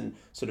existence and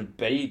sort of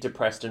be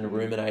depressed and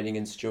ruminating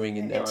and stewing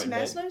in their own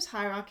head. It's Maslow's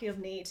hierarchy of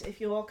needs. If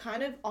you're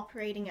kind of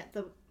operating at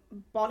the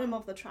bottom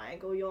of the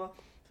triangle, you're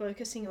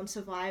focusing on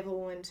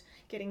survival and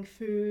getting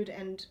food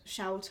and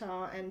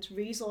shelter and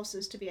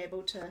resources to be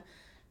able to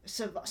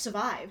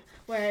survive.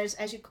 Whereas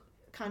as you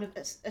kind of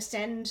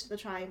ascend the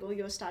triangle,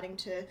 you're starting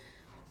to...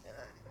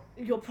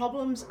 your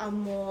problems are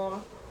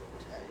more,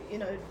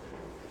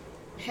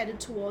 headed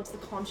towards the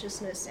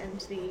consciousness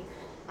and the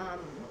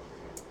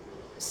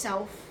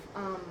self...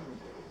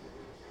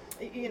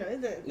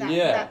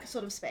 that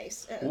sort of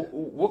space.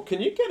 What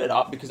can you get it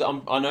up? Because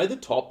I know the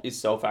top is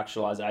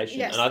self-actualization,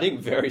 yes. And I think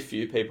very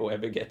few people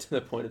ever get to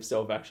the point of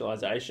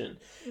self-actualization.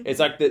 Mm-hmm. It's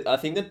like I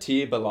think the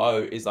tier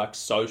below is like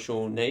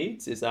social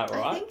needs. Is that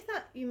right? I think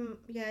that you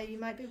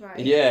might be right.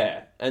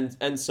 Yeah,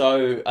 and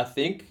so I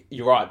think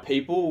you're right.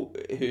 People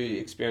who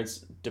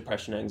experience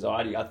depression,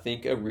 anxiety, I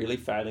think are really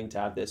failing to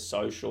have their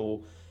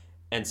social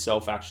and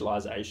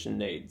self-actualization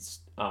needs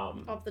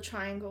of the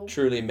triangle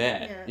truly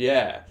met.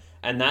 Yeah.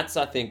 And that's,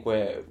 I think,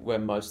 where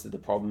most of the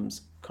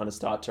problems kind of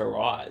start to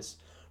arise.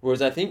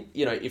 Whereas I think,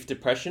 if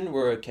depression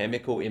were a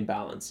chemical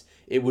imbalance,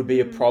 it would be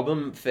a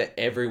problem for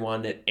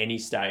everyone at any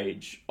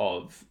stage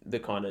of the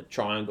kind of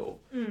triangle.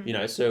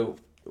 So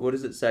what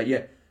does it say?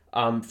 Yeah.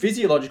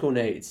 Physiological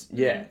needs.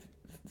 Yeah.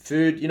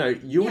 Food,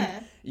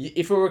 if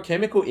it were a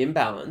chemical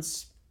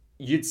imbalance,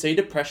 you'd see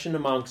depression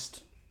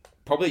amongst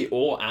probably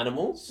all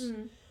animals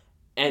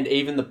and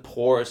even the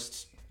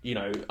poorest,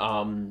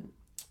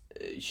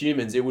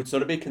 humans. It would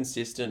sort of be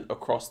consistent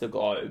across the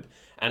globe,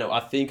 and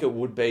I think it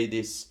would be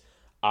this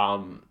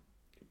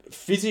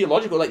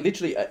physiological, like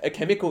literally a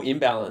chemical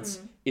imbalance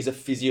is a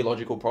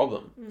physiological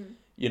problem,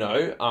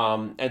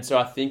 and so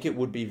I think it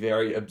would be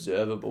very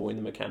observable in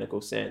the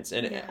mechanical sense,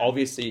 and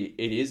obviously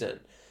it isn't,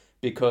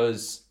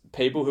 because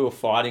people who are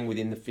fighting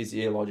within the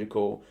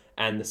physiological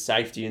and the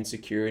safety and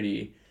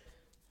security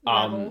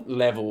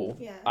level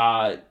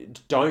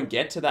don't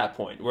get to that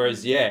point.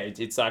 Whereas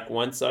it's like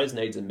once those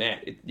needs are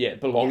met,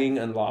 belonging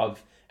and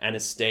love and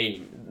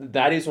esteem,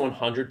 that is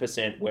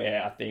 100%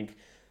 where I think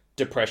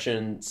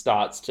depression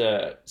starts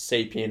to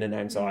seep in, and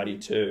anxiety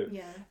too.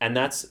 And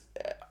that's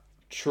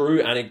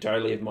true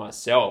anecdotally of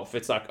myself.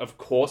 It's like, of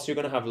course you're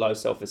going to have low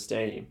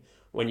self-esteem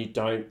when you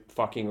don't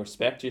fucking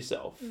respect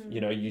yourself.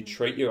 You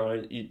treat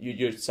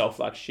yourself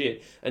like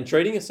shit, and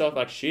treating yourself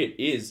like shit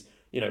is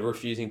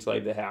refusing to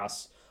leave the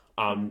house,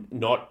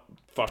 not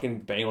fucking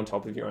being on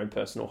top of your own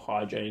personal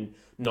hygiene,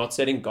 not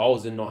setting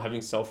goals, and not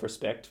having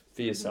self-respect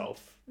for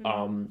yourself.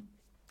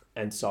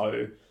 And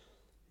so,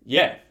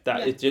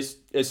 it just,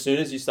 as soon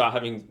as you start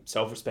having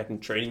self-respect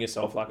and treating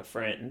yourself like a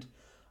friend,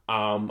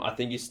 I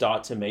think you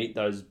start to meet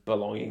those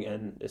belonging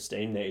and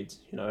esteem needs,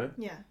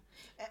 Yeah.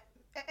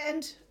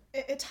 And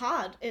it's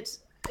hard. It's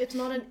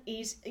not an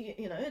easy,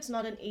 it's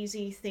not an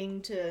easy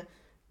thing to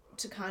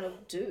kind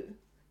of do,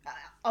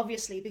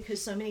 obviously,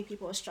 because so many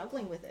people are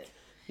struggling with it.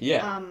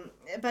 Yeah.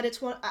 But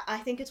I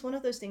think it's one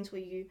of those things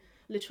where you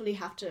literally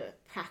have to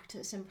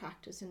practice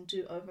and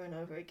do over and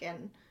over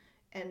again,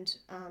 and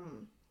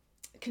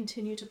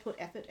continue to put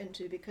effort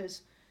into,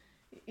 because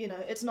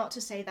it's not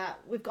to say that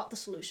we've got the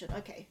solution.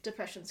 Okay,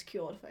 depression's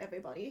cured for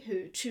everybody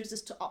who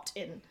chooses to opt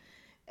in.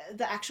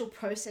 The actual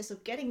process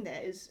of getting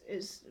there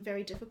is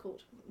very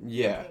difficult.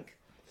 I think.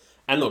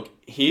 And look,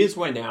 here's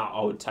where now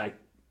I would take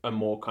a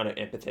more kind of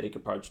empathetic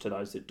approach to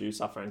those that do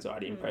suffer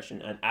anxiety and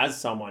depression. And as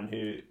someone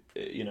who,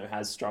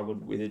 has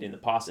struggled with it in the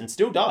past and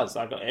still does,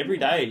 like every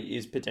day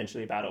is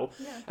potentially a battle.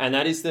 And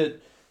that is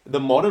that the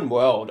modern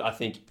world, I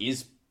think,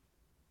 is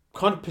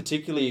kind of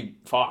particularly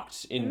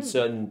fucked in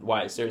certain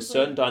ways. There are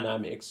certain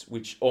dynamics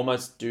which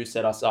almost do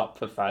set us up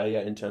for failure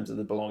in terms of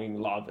the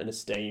belonging, love and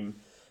esteem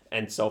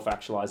and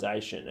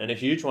self-actualization. And a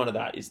huge one of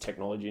that is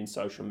technology and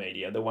social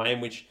media, the way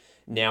in which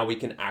now we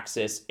can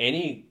access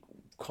any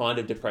kind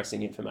of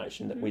depressing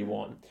information that we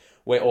want.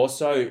 We're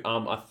also,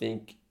 I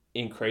think,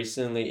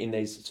 increasingly in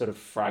these sort of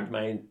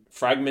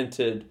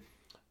fragmented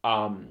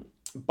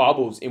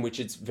bubbles in which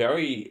it's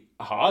very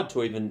hard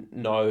to even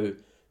know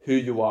who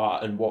you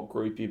are and what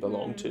group you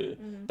belong to.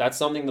 That's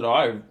something that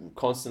I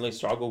constantly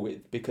struggle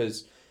with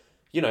because,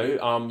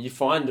 you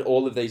find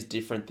all of these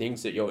different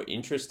things that you're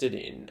interested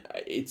in.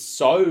 It's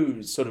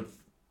so sort of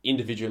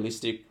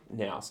individualistic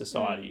now,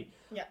 society.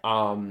 Yeah.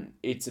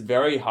 It's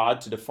very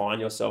hard to define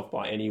yourself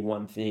by any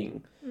one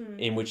thing,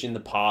 in which in the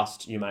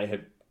past you may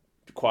have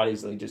quite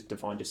easily just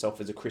defined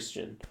yourself as a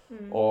Christian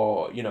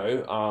or,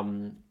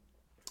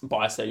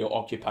 by, say, your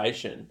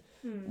occupation.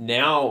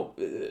 Now,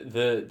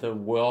 the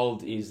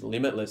world is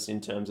limitless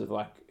in terms of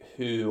like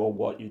who or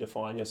what you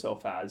define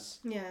yourself as.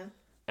 Yeah.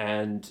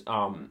 And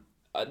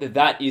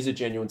that is a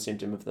genuine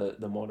symptom of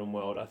the modern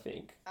world, I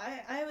think.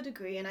 I would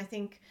agree. And I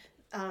think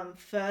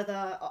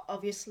further,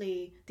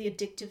 obviously, the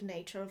addictive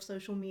nature of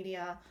social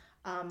media,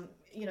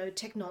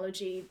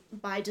 technology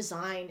by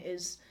design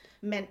is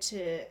meant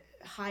to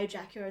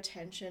hijack your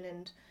attention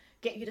and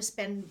get you to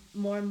spend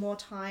more and more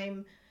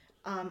time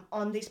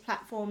on these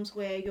platforms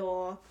where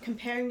you're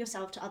comparing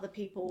yourself to other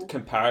people.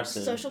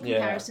 Social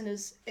comparison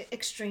is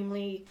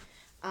extremely,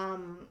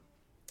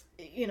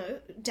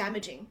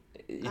 damaging.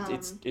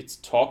 It's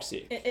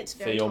toxic. It's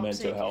for very your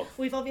toxic. mental health.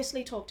 We've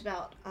obviously talked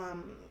about,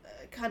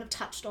 kind of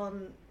touched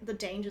on the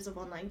dangers of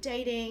online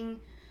dating.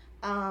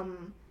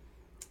 And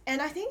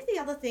I think the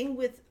other thing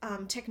with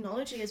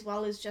technology as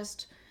well is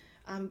just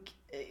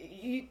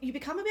you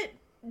become a bit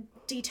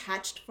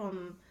detached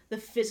from the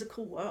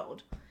physical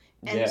world.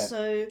 And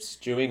so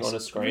stewing on a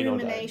screen all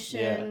day.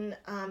 Rumination,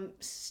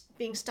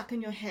 being stuck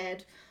in your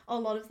head, a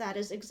lot of that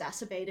is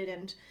exacerbated,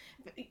 and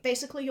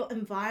basically our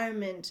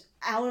environment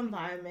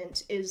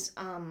is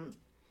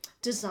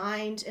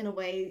designed in a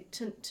way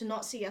to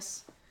not see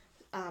us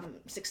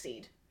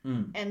succeed.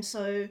 And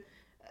so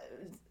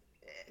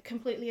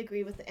completely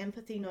agree with the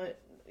empathy note.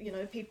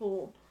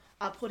 People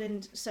are put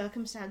in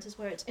circumstances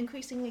where it's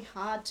increasingly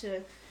hard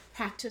to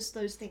practice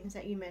those things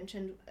that you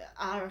mentioned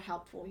are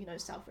helpful,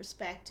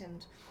 self-respect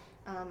and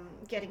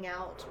getting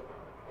out,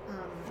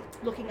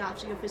 looking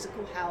after your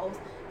physical health,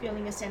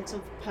 feeling a sense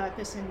of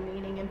purpose and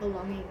meaning and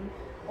belonging,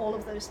 all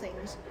of those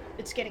things.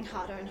 It's getting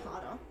harder and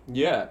harder.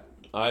 Yeah,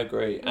 I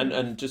agree.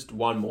 And just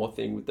one more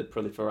thing with the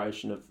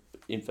proliferation of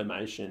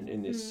information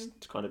in this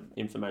kind of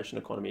information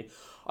economy.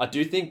 I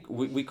do think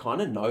we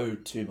kind of know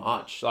too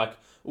much. I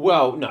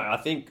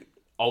think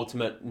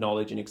ultimate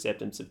knowledge and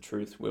acceptance of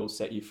truth will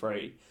set you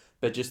free.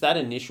 But just that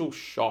initial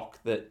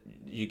shock that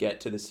you get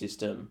to the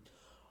system,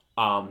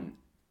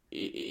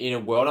 in a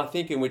world, I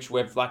think, in which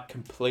we've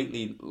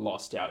completely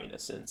lost our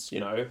innocence,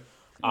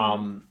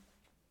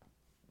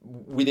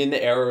 within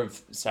the era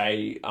of,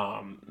 say,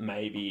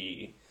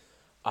 maybe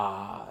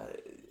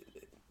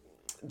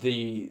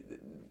the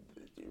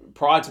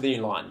prior to the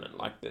Enlightenment,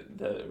 like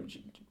the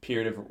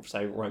period of,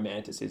 say,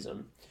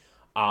 Romanticism,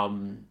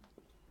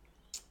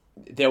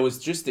 there was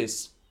just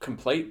this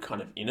complete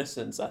kind of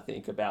innocence, I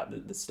think,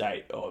 about the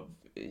state of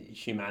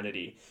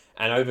humanity.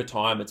 And over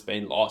time, it's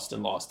been lost.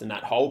 And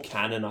that whole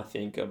canon, I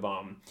think, of,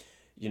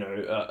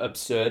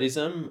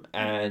 absurdism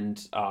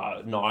and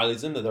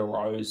nihilism that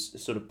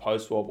arose sort of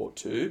post-World War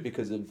II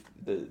because of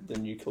the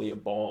nuclear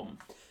bomb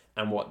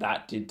and what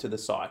that did to the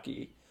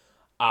psyche,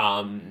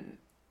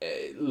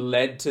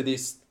 led to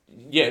this,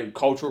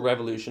 cultural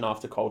revolution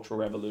after cultural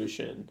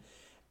revolution.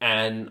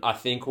 And I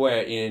think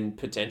we're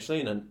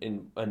potentially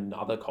in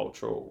another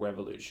cultural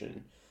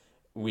revolution,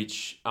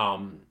 which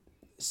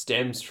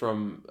stems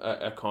from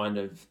a kind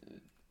of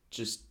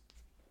just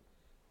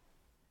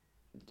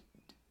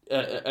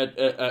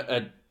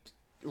a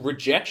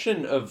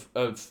rejection of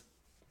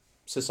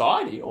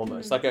society,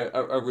 almost like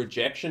a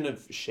rejection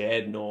of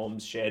shared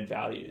norms, shared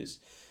values,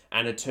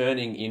 and a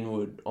turning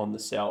inward on the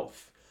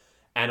self.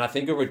 And I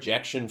think a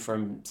rejection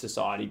from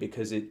society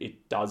because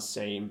it does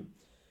seem,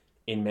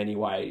 in many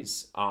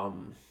ways,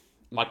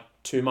 like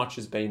too much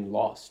has been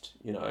lost,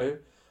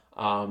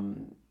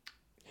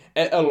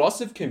 a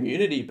loss of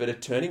community, but a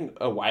turning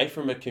away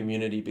from a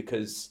community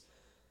because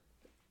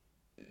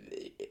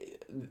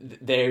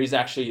there is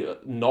actually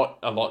not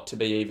a lot to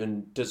be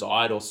even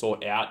desired or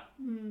sought out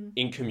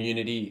in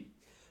community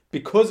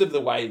because of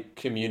the way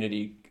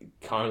community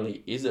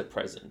currently is at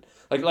present.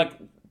 Like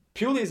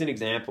purely as an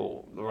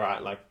example, right?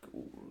 Like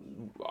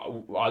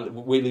I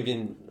live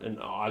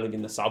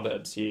in the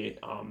suburbs here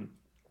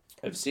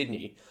of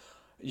Sydney.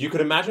 You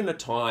could imagine a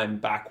time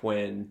back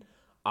when,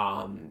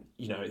 a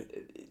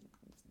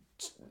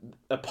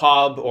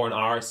pub or an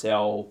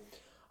RSL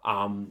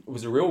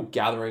was a real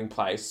gathering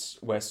place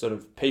where sort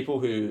of people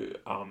who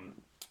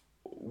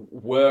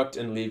worked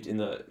and lived in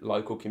the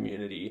local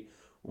community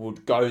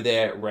would go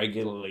there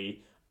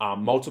regularly,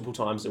 multiple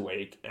times a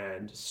week,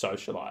 and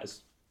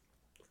socialise.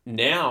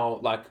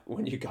 Now,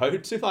 when you go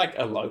to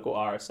a local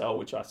RSL,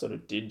 which I sort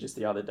of did just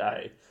the other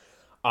day,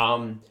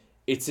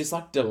 it's this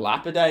like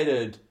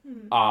dilapidated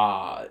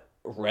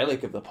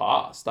relic of the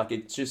past. Like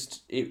it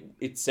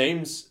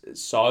seems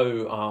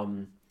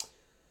so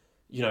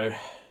you know,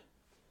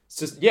 it's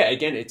just, yeah,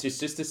 again, it's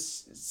just a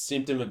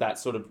symptom of that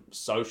sort of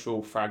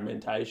social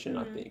fragmentation,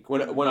 I think.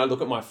 When I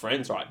look at my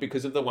friends, right,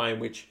 because of the way in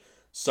which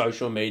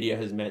social media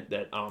has meant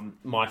that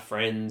my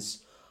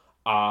friends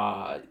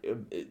are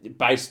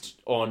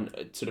based on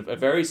sort of a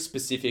very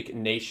specific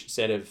niche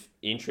set of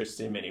interests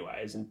in many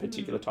ways and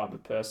particular type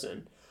of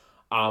person.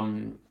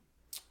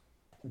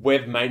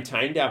 We've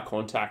maintained our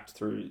contact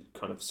through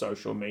kind of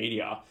social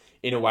media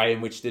in a way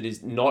in which that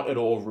is not at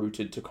all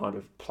rooted to kind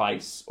of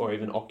place or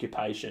even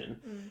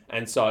occupation.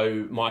 And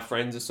so my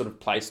friends are sort of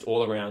placed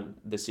all around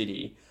the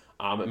city.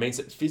 It means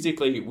that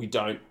physically we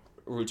don't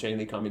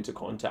routinely come into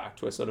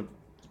contact. We're sort of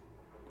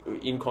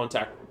in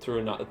contact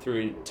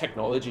through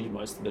technology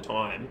most of the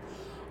time.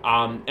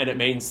 And it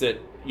means that,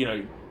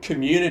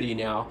 community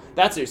now,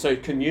 that's it. So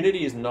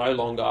community is no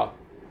longer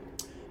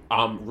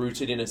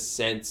rooted in a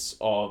sense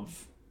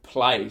of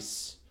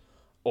place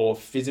or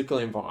physical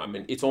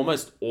environment. It's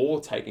almost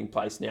all taking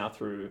place now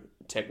through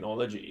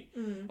technology.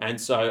 And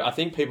so I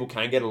think people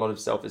can get a lot of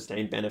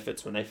self-esteem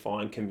benefits when they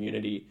find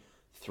community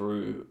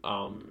through,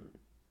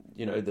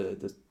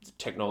 the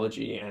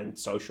technology and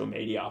social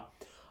media.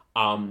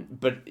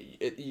 But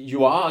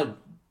you are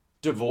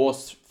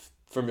divorced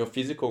from your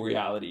physical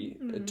reality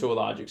to a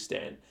large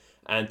extent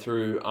and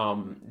through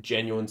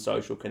genuine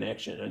social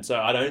connection. And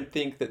so I don't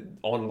think that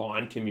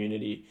online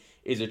community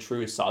is a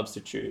true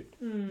substitute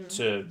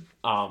to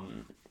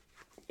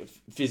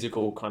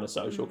physical kind of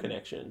social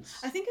connections.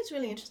 I think it's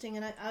really interesting,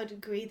 and I would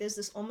agree there's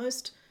this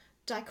almost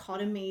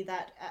dichotomy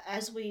that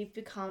as we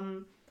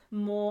become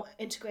more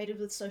integrated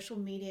with social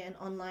media and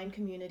online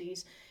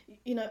communities,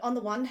 on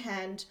the one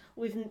hand,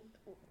 we've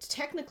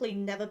technically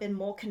never been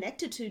more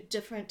connected to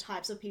different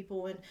types of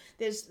people, and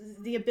there's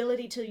the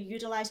ability to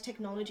utilize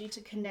technology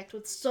to connect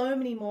with so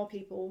many more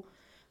people.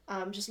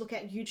 Just look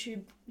at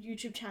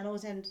YouTube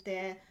channels and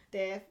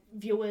their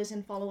viewers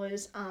and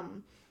followers,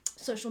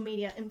 social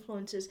media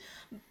influencers.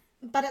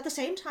 But at the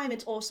same time,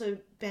 it's also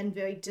been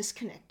very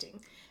disconnecting.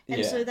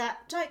 And so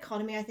that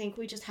dichotomy, I think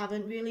we just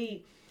haven't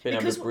really been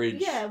able to bridge.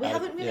 We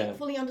haven't really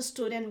fully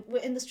understood, and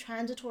we're in this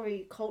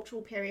transitory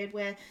cultural period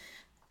where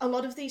a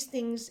lot of these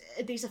things,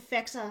 these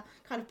effects are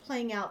kind of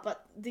playing out,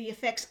 but the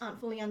effects aren't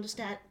fully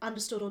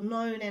understood or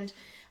known. And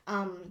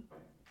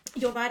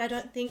you're right, I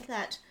don't think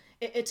that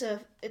it's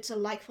a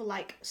like for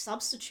like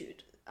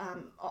substitute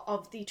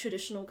of the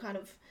traditional kind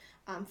of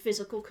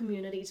physical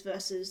communities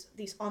versus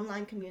these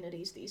online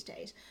communities these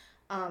days.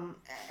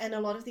 And a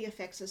lot of the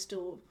effects are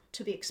still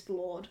to be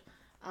explored.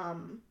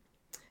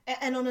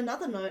 And on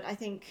another note, I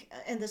think,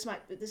 and this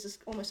is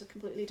almost a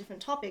completely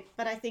different topic,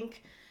 but I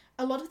think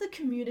a lot of the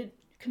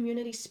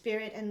community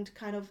spirit and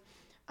kind of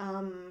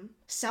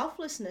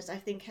selflessness, I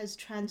think, has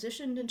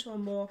transitioned into a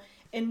more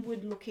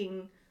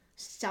inward-looking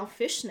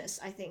selfishness,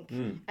 I think,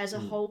 as a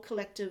whole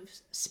collective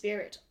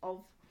spirit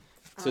of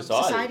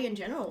society in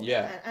general.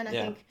 And I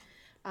think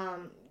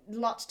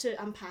lots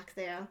to unpack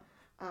there.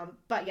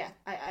 But yeah,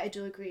 I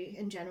do agree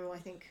in general, I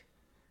think.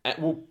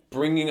 Well,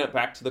 bringing it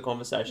back to the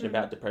conversation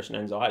about depression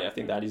and anxiety, I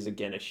think that is,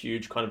 again, a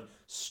huge kind of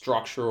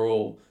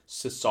structural,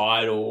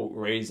 societal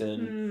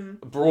reason.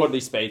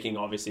 Broadly speaking,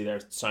 obviously, there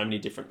are so many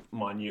different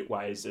minute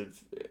ways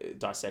of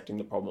dissecting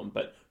the problem,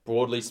 but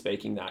broadly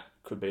speaking, that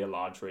could be a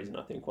large reason,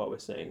 I think, why we're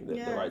seeing the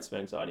rates of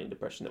anxiety and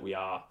depression that we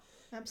are.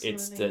 Absolutely.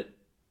 It's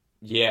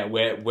that,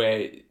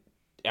 where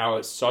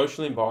our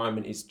social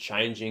environment is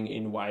changing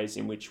in ways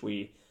in which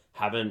we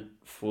haven't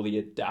fully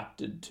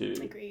adapted to.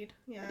 Agreed.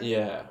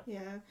 Yeah.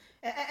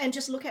 And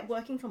just look at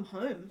working from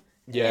home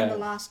in the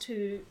last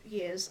 2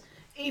 years.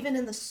 Even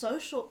in the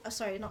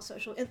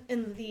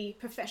in the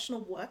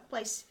professional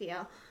workplace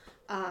sphere,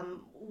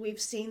 we've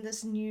seen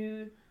this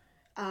new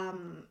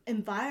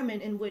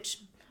environment in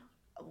which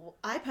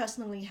I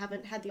personally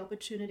haven't had the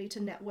opportunity to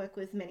network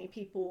with many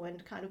people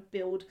and kind of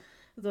build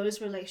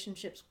those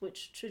relationships,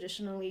 which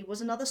traditionally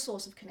was another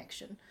source of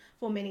connection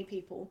for many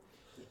people.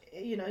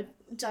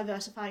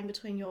 Diversifying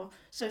between your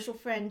social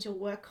friends, your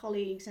work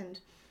colleagues, and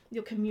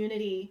your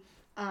community.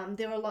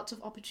 There are lots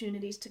of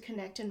opportunities to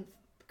connect and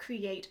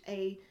create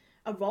a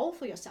role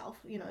for yourself,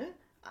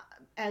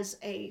 as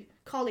a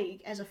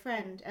colleague, as a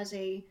friend, as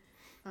a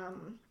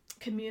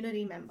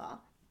community member.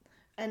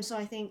 And so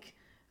I think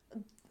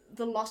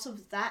the loss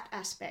of that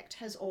aspect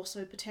has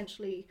also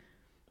potentially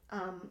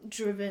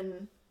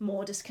driven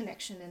more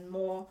disconnection and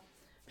more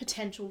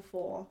potential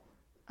for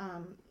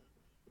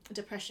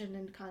depression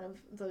and kind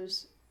of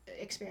those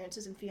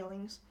experiences and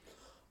feelings.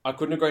 I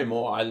couldn't agree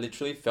more. I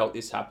literally felt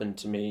this happen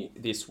to me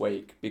this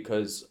week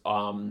because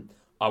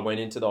I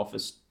went into the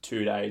office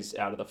 2 days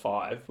out of the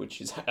 5,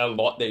 which is a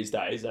lot these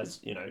days, as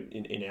you know,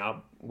 in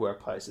our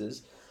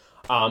workplaces.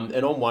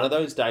 And on one of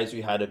those days,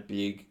 we had a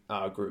big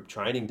group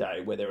training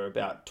day where there were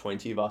about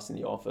 20 of us in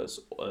the office,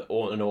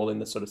 all in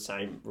the sort of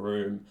same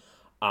room,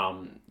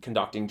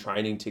 conducting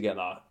training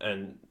together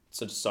and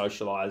sort of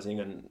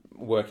socializing and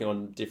working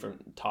on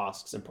different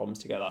tasks and problems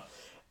together.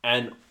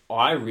 And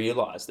I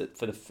realized that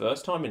for the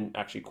first time in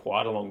actually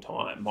quite a long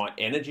time, my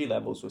energy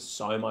levels were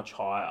so much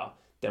higher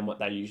than what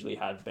they usually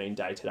have been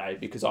day to day,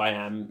 because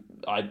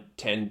I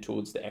tend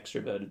towards the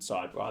extroverted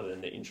side rather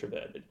than the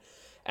introverted.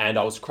 And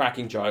I was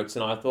cracking jokes,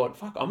 and I thought,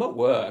 fuck, I'm at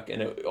work.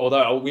 And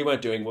although we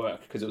weren't doing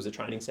work because it was a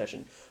training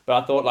session,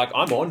 but I thought, like,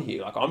 I'm on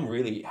here. Like, I'm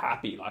really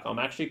happy. Like, I'm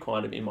actually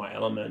kind of in my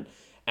element.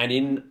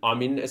 And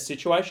I'm in a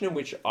situation in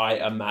which I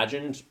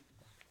imagined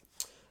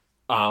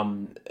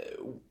um,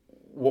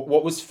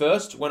 what was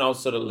first when I was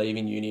sort of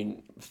leaving uni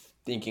and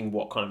thinking,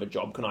 what kind of a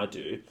job can I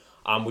do?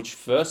 Which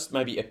first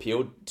maybe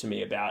appealed to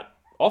me about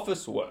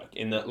office work,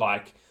 in that,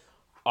 like,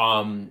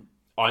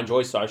 I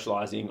enjoy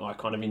socializing. I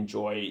kind of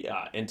enjoy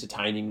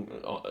entertaining,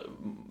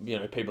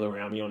 people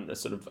around me on a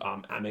sort of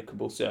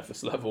amicable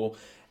surface level,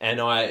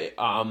 and I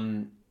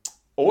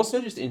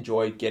also just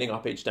enjoy getting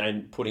up each day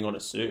and putting on a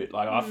suit.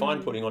 Like, I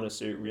find putting on a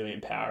suit really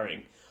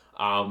empowering.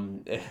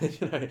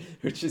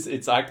 Which is,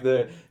 it's like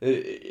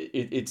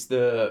it's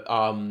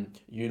the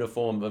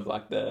uniform of,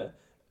 like, the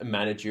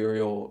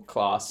managerial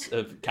class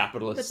of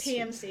capitalists. The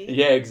PMC.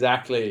 Yeah,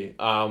 exactly.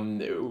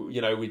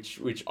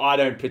 Which I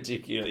don't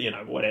particularly,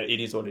 whatever, it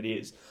is what it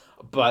is.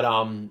 But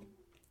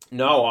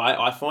no,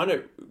 I find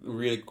it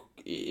really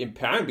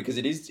empowering, because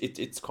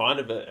it's kind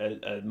of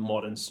a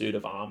modern suit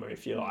of armor,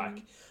 if you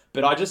like.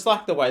 But I just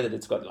like the way that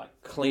it's got, like,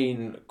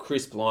 clean,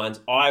 crisp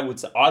lines. I would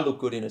say I look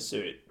good in a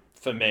suit.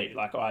 For me,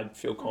 like, I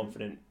feel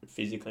confident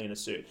physically in a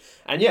suit.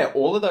 And yeah,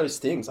 all of those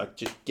things, like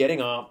just getting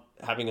up,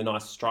 having a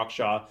nice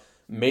structure,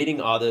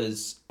 meeting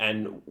others,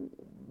 and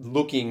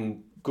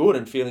looking good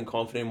and feeling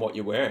confident in what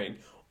you're wearing,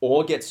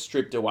 all gets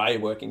stripped away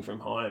working from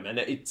home. And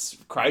it's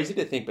crazy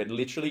to think, but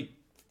literally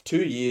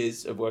 2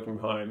 years of working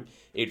from home,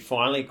 it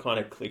finally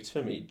kind of clicked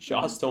for me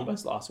just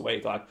almost last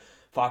week. Like,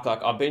 fuck,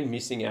 like, I've been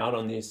missing out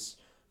on this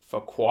for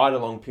quite a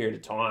long period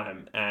of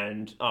time.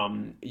 And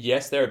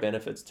yes, there are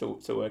benefits to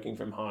working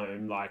from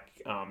home,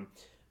 like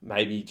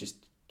maybe just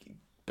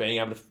being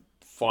able to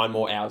find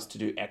more hours to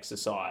do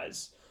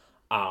exercise,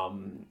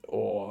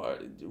 or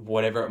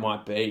whatever it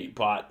might be.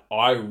 But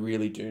I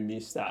really do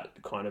miss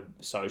that kind of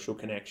social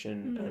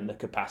connection and the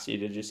capacity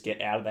to just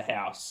get out of the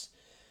house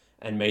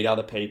and meet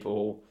other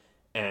people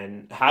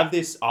and have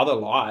this other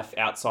life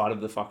outside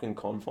of the fucking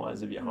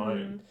confines of your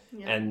home.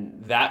 Yeah.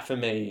 And that for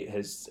me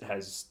has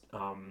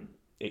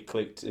it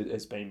clicked. It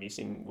has been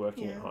missing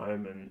working at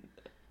home. And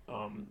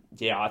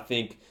I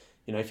think,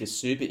 if you're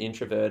super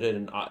introverted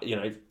and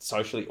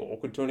socially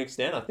awkward to an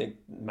extent, I think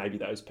maybe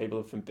those people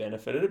have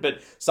benefited. But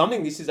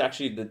this is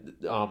actually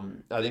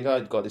I think I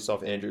got this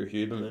off Andrew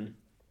Huberman.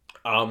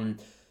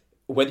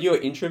 Whether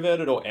you're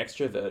introverted or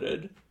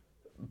extroverted,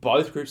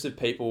 both groups of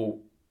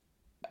people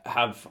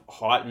have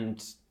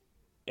heightened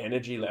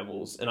energy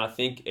levels, and I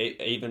think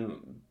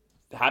even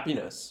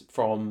happiness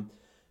from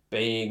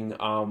being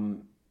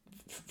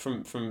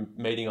from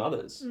meeting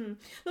others.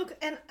 Look,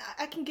 and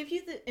I can give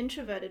you the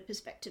introverted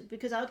perspective,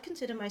 because I would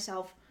consider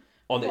myself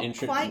On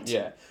the quite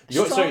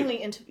you're strongly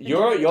introverted.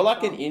 you're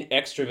like an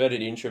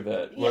extroverted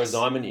introvert, whereas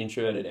Yes. I'm an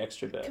introverted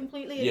extrovert.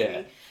 Completely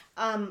agree.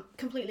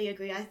 Completely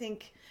agree. I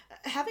think,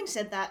 having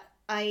said that,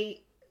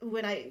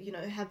 when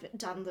I have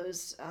done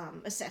those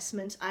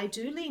assessments, I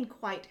do lean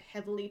quite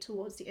heavily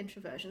towards the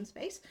introversion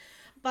space.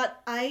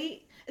 But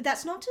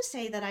that's not to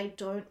say that I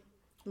don't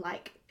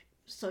like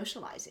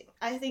socializing.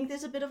 I think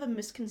there's a bit of a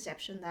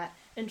misconception that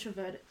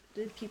introverted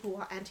people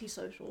are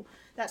antisocial.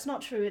 That's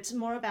not true. It's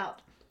more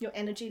about your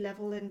energy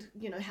level and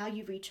how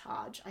you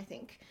recharge, I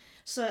think.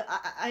 So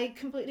I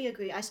completely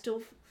agree. I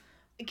still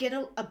get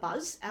a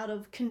buzz out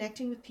of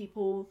connecting with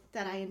people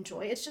that I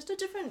enjoy. It's just a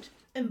different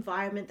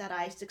environment that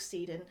I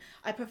succeed in.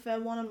 I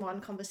prefer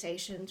one-on-one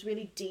conversations,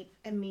 really deep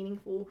and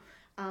meaningful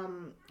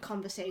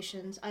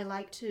conversations. I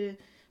like to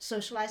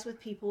socialize with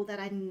people that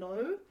I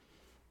know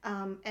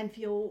and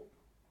feel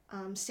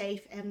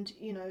safe and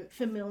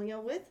familiar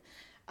with,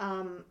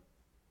 and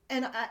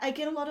I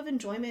get a lot of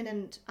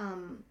enjoyment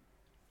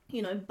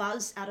and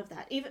buzz out of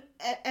that.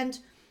 And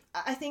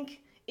I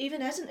think,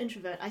 even as an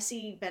introvert, I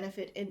see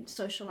benefit in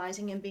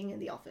socializing and being in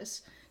the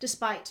office,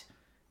 despite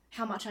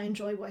how much I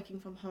enjoy working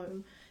from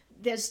home.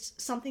 There's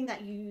something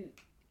that you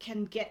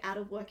can get out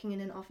of working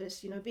in an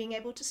office, being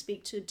able to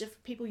speak to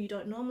different people you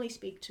don't normally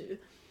speak to,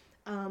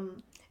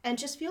 and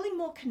just feeling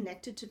more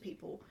connected to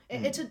people.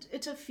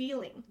 It's a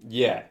feeling.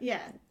 Yeah.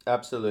 Yeah.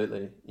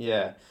 Absolutely.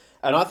 Yeah.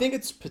 And I think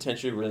it's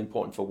potentially really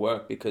important for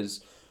work,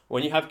 because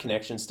when you have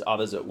connections to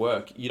others at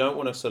work, you don't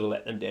want to sort of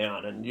let them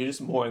down, and you're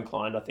just more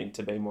inclined, I think,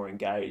 to be more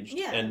engaged.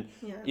 Yeah. And,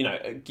 Yeah.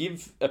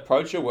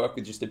 approach your work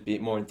with just a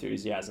bit more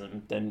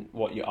enthusiasm than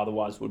what you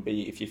otherwise would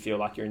be if you feel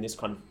like you're in this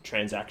kind of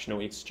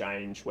transactional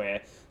exchange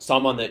where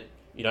someone that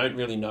you don't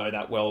really know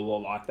that well or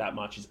like that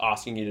much is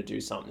asking you to do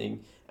something,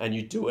 and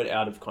you do it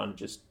out of kind of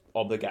just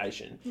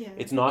obligation. Yeah.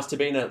 It's nice to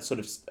be in a sort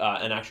of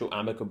an actual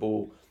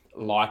amicable,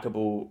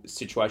 likable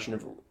situation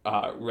of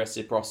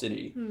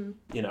reciprocity,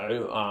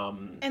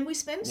 And we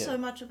spend so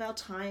much of our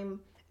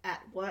time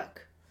at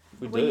work.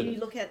 We when do. you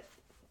look at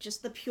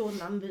just the pure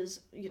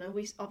numbers, we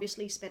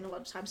obviously spend a lot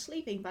of time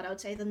sleeping, but I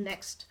would say the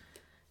next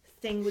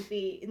thing would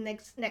be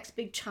next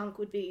big chunk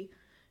would be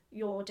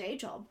your day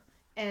job.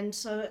 And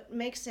so it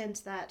makes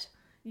sense that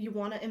you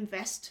want to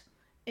invest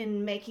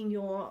in making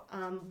your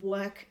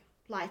work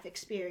life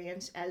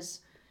experience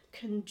as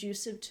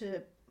conducive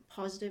to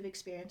positive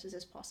experiences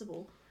as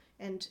possible,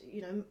 and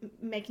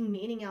making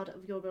meaning out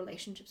of your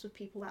relationships with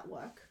people at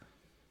work.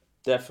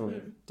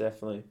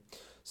 Definitely.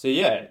 So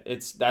yeah,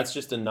 that's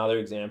just another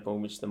example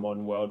in which the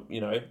modern world,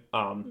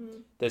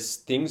 there's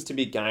things to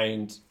be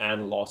gained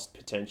and lost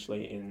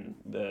potentially in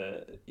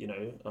the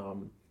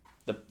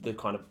the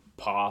kind of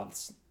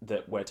paths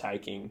that we're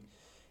taking,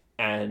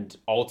 and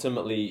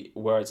ultimately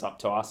where it's up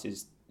to us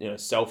is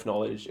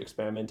self-knowledge,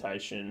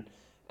 experimentation,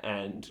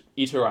 and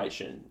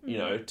iteration.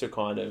 To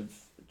kind of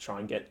try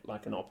and get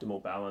like an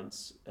optimal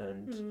balance,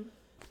 and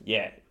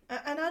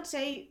And I'd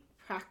say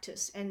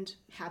practice and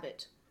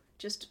habit.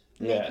 Just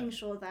making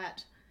sure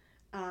that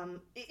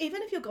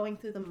even if you're going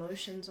through the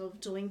motions of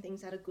doing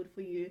things that are good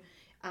for you,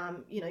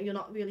 you're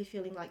not really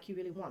feeling like you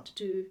really want to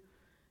do,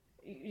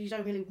 you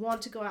don't really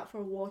want to go out for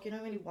a walk, you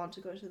don't really want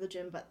to go to the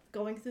gym, but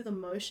going through the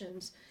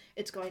motions,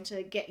 it's going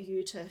to get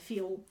you to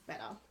feel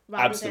better.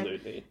 Rather than,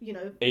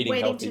 eating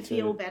waiting to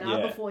feel food.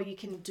 better before you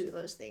can do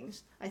those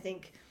things, I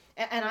think.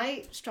 And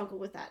I struggle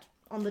with that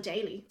on the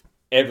daily.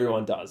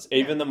 Everyone does.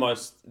 Even the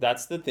most...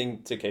 That's the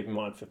thing to keep in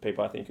mind for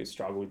people, I think, who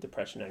struggle with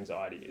depression and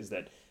anxiety, is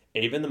that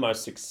even the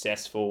most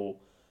successful,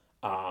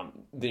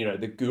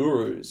 the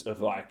gurus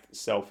of, like,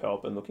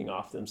 self-help and looking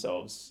after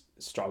themselves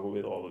struggle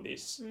with all of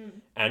this.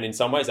 And in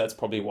some ways, that's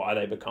probably why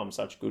they become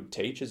such good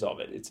teachers of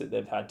it. It's that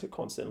they've had to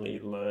constantly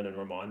learn and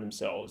remind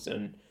themselves.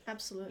 And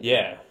absolutely.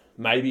 Yeah,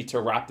 maybe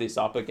to wrap this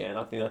up again,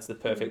 I think that's the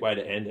perfect way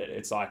to end it.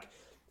 It's like,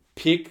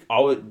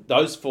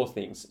 those 4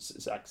 things.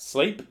 It's like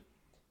sleep,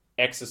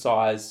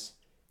 exercise,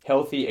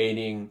 healthy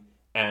eating,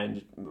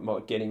 and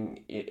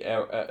getting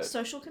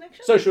social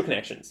connections. Social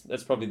connections.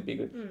 That's probably the big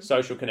one.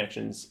 Social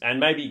connections, and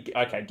maybe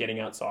getting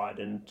outside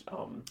and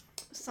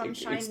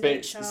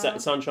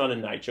sunshine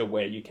and nature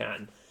where you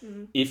can.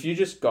 If you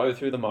just go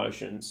through the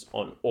motions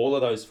on all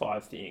of those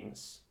 5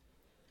 things,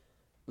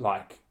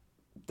 like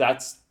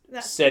that's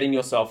setting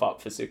yourself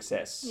up for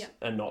success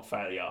and not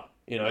failure.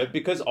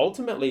 Because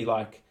ultimately,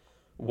 like,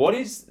 what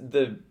is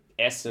the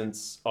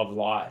essence of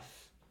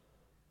life?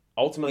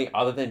 Ultimately,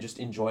 other than just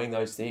enjoying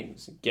those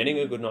things, getting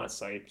a good night's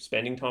sleep,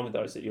 spending time with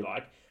those that you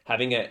like,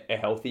 having a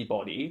healthy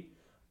body,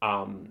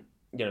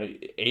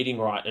 eating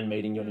right and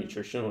meeting your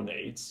nutritional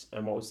needs.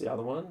 And what was the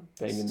other one?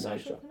 Being in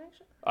nature.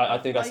 Connection? I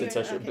think I said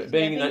social. Okay. But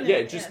being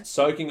in just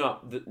soaking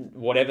up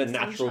whatever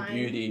natural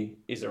beauty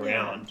is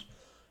around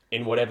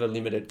in whatever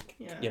limited,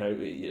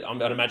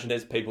 I'd imagine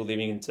there's people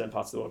living in certain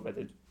parts of the world where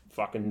there's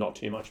fucking not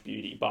too much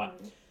beauty.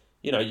 But,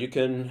 you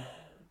can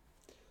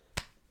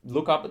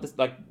look up at this,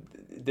 like,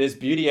 there's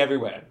beauty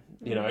everywhere,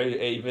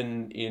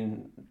 even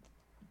in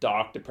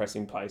dark,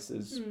 depressing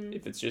places.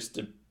 If it's just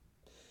a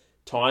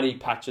tiny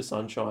patch of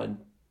sunshine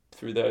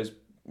through those,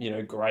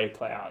 grey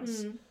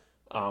clouds,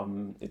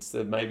 it's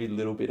the maybe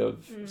little bit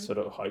of sort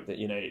of hope that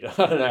you need. I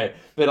don't know.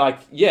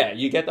 But,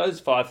 you get those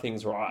 5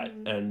 things right,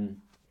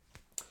 and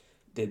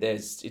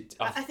there's...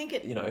 I think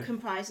it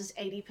comprises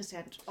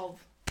 80%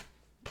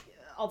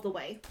 of the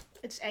way.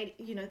 It's 80,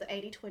 the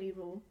 80-20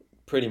 rule.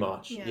 Pretty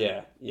much,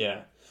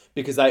 yeah.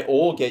 Because they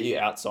all get you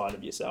outside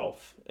of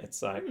yourself.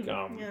 It's like,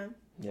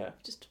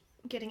 just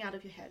getting out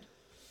of your head.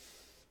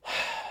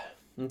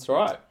 That's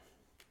right.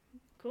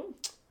 Cool.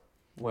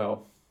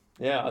 Well,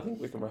 I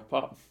think we can wrap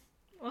up.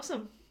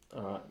 Awesome.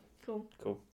 All right. Cool.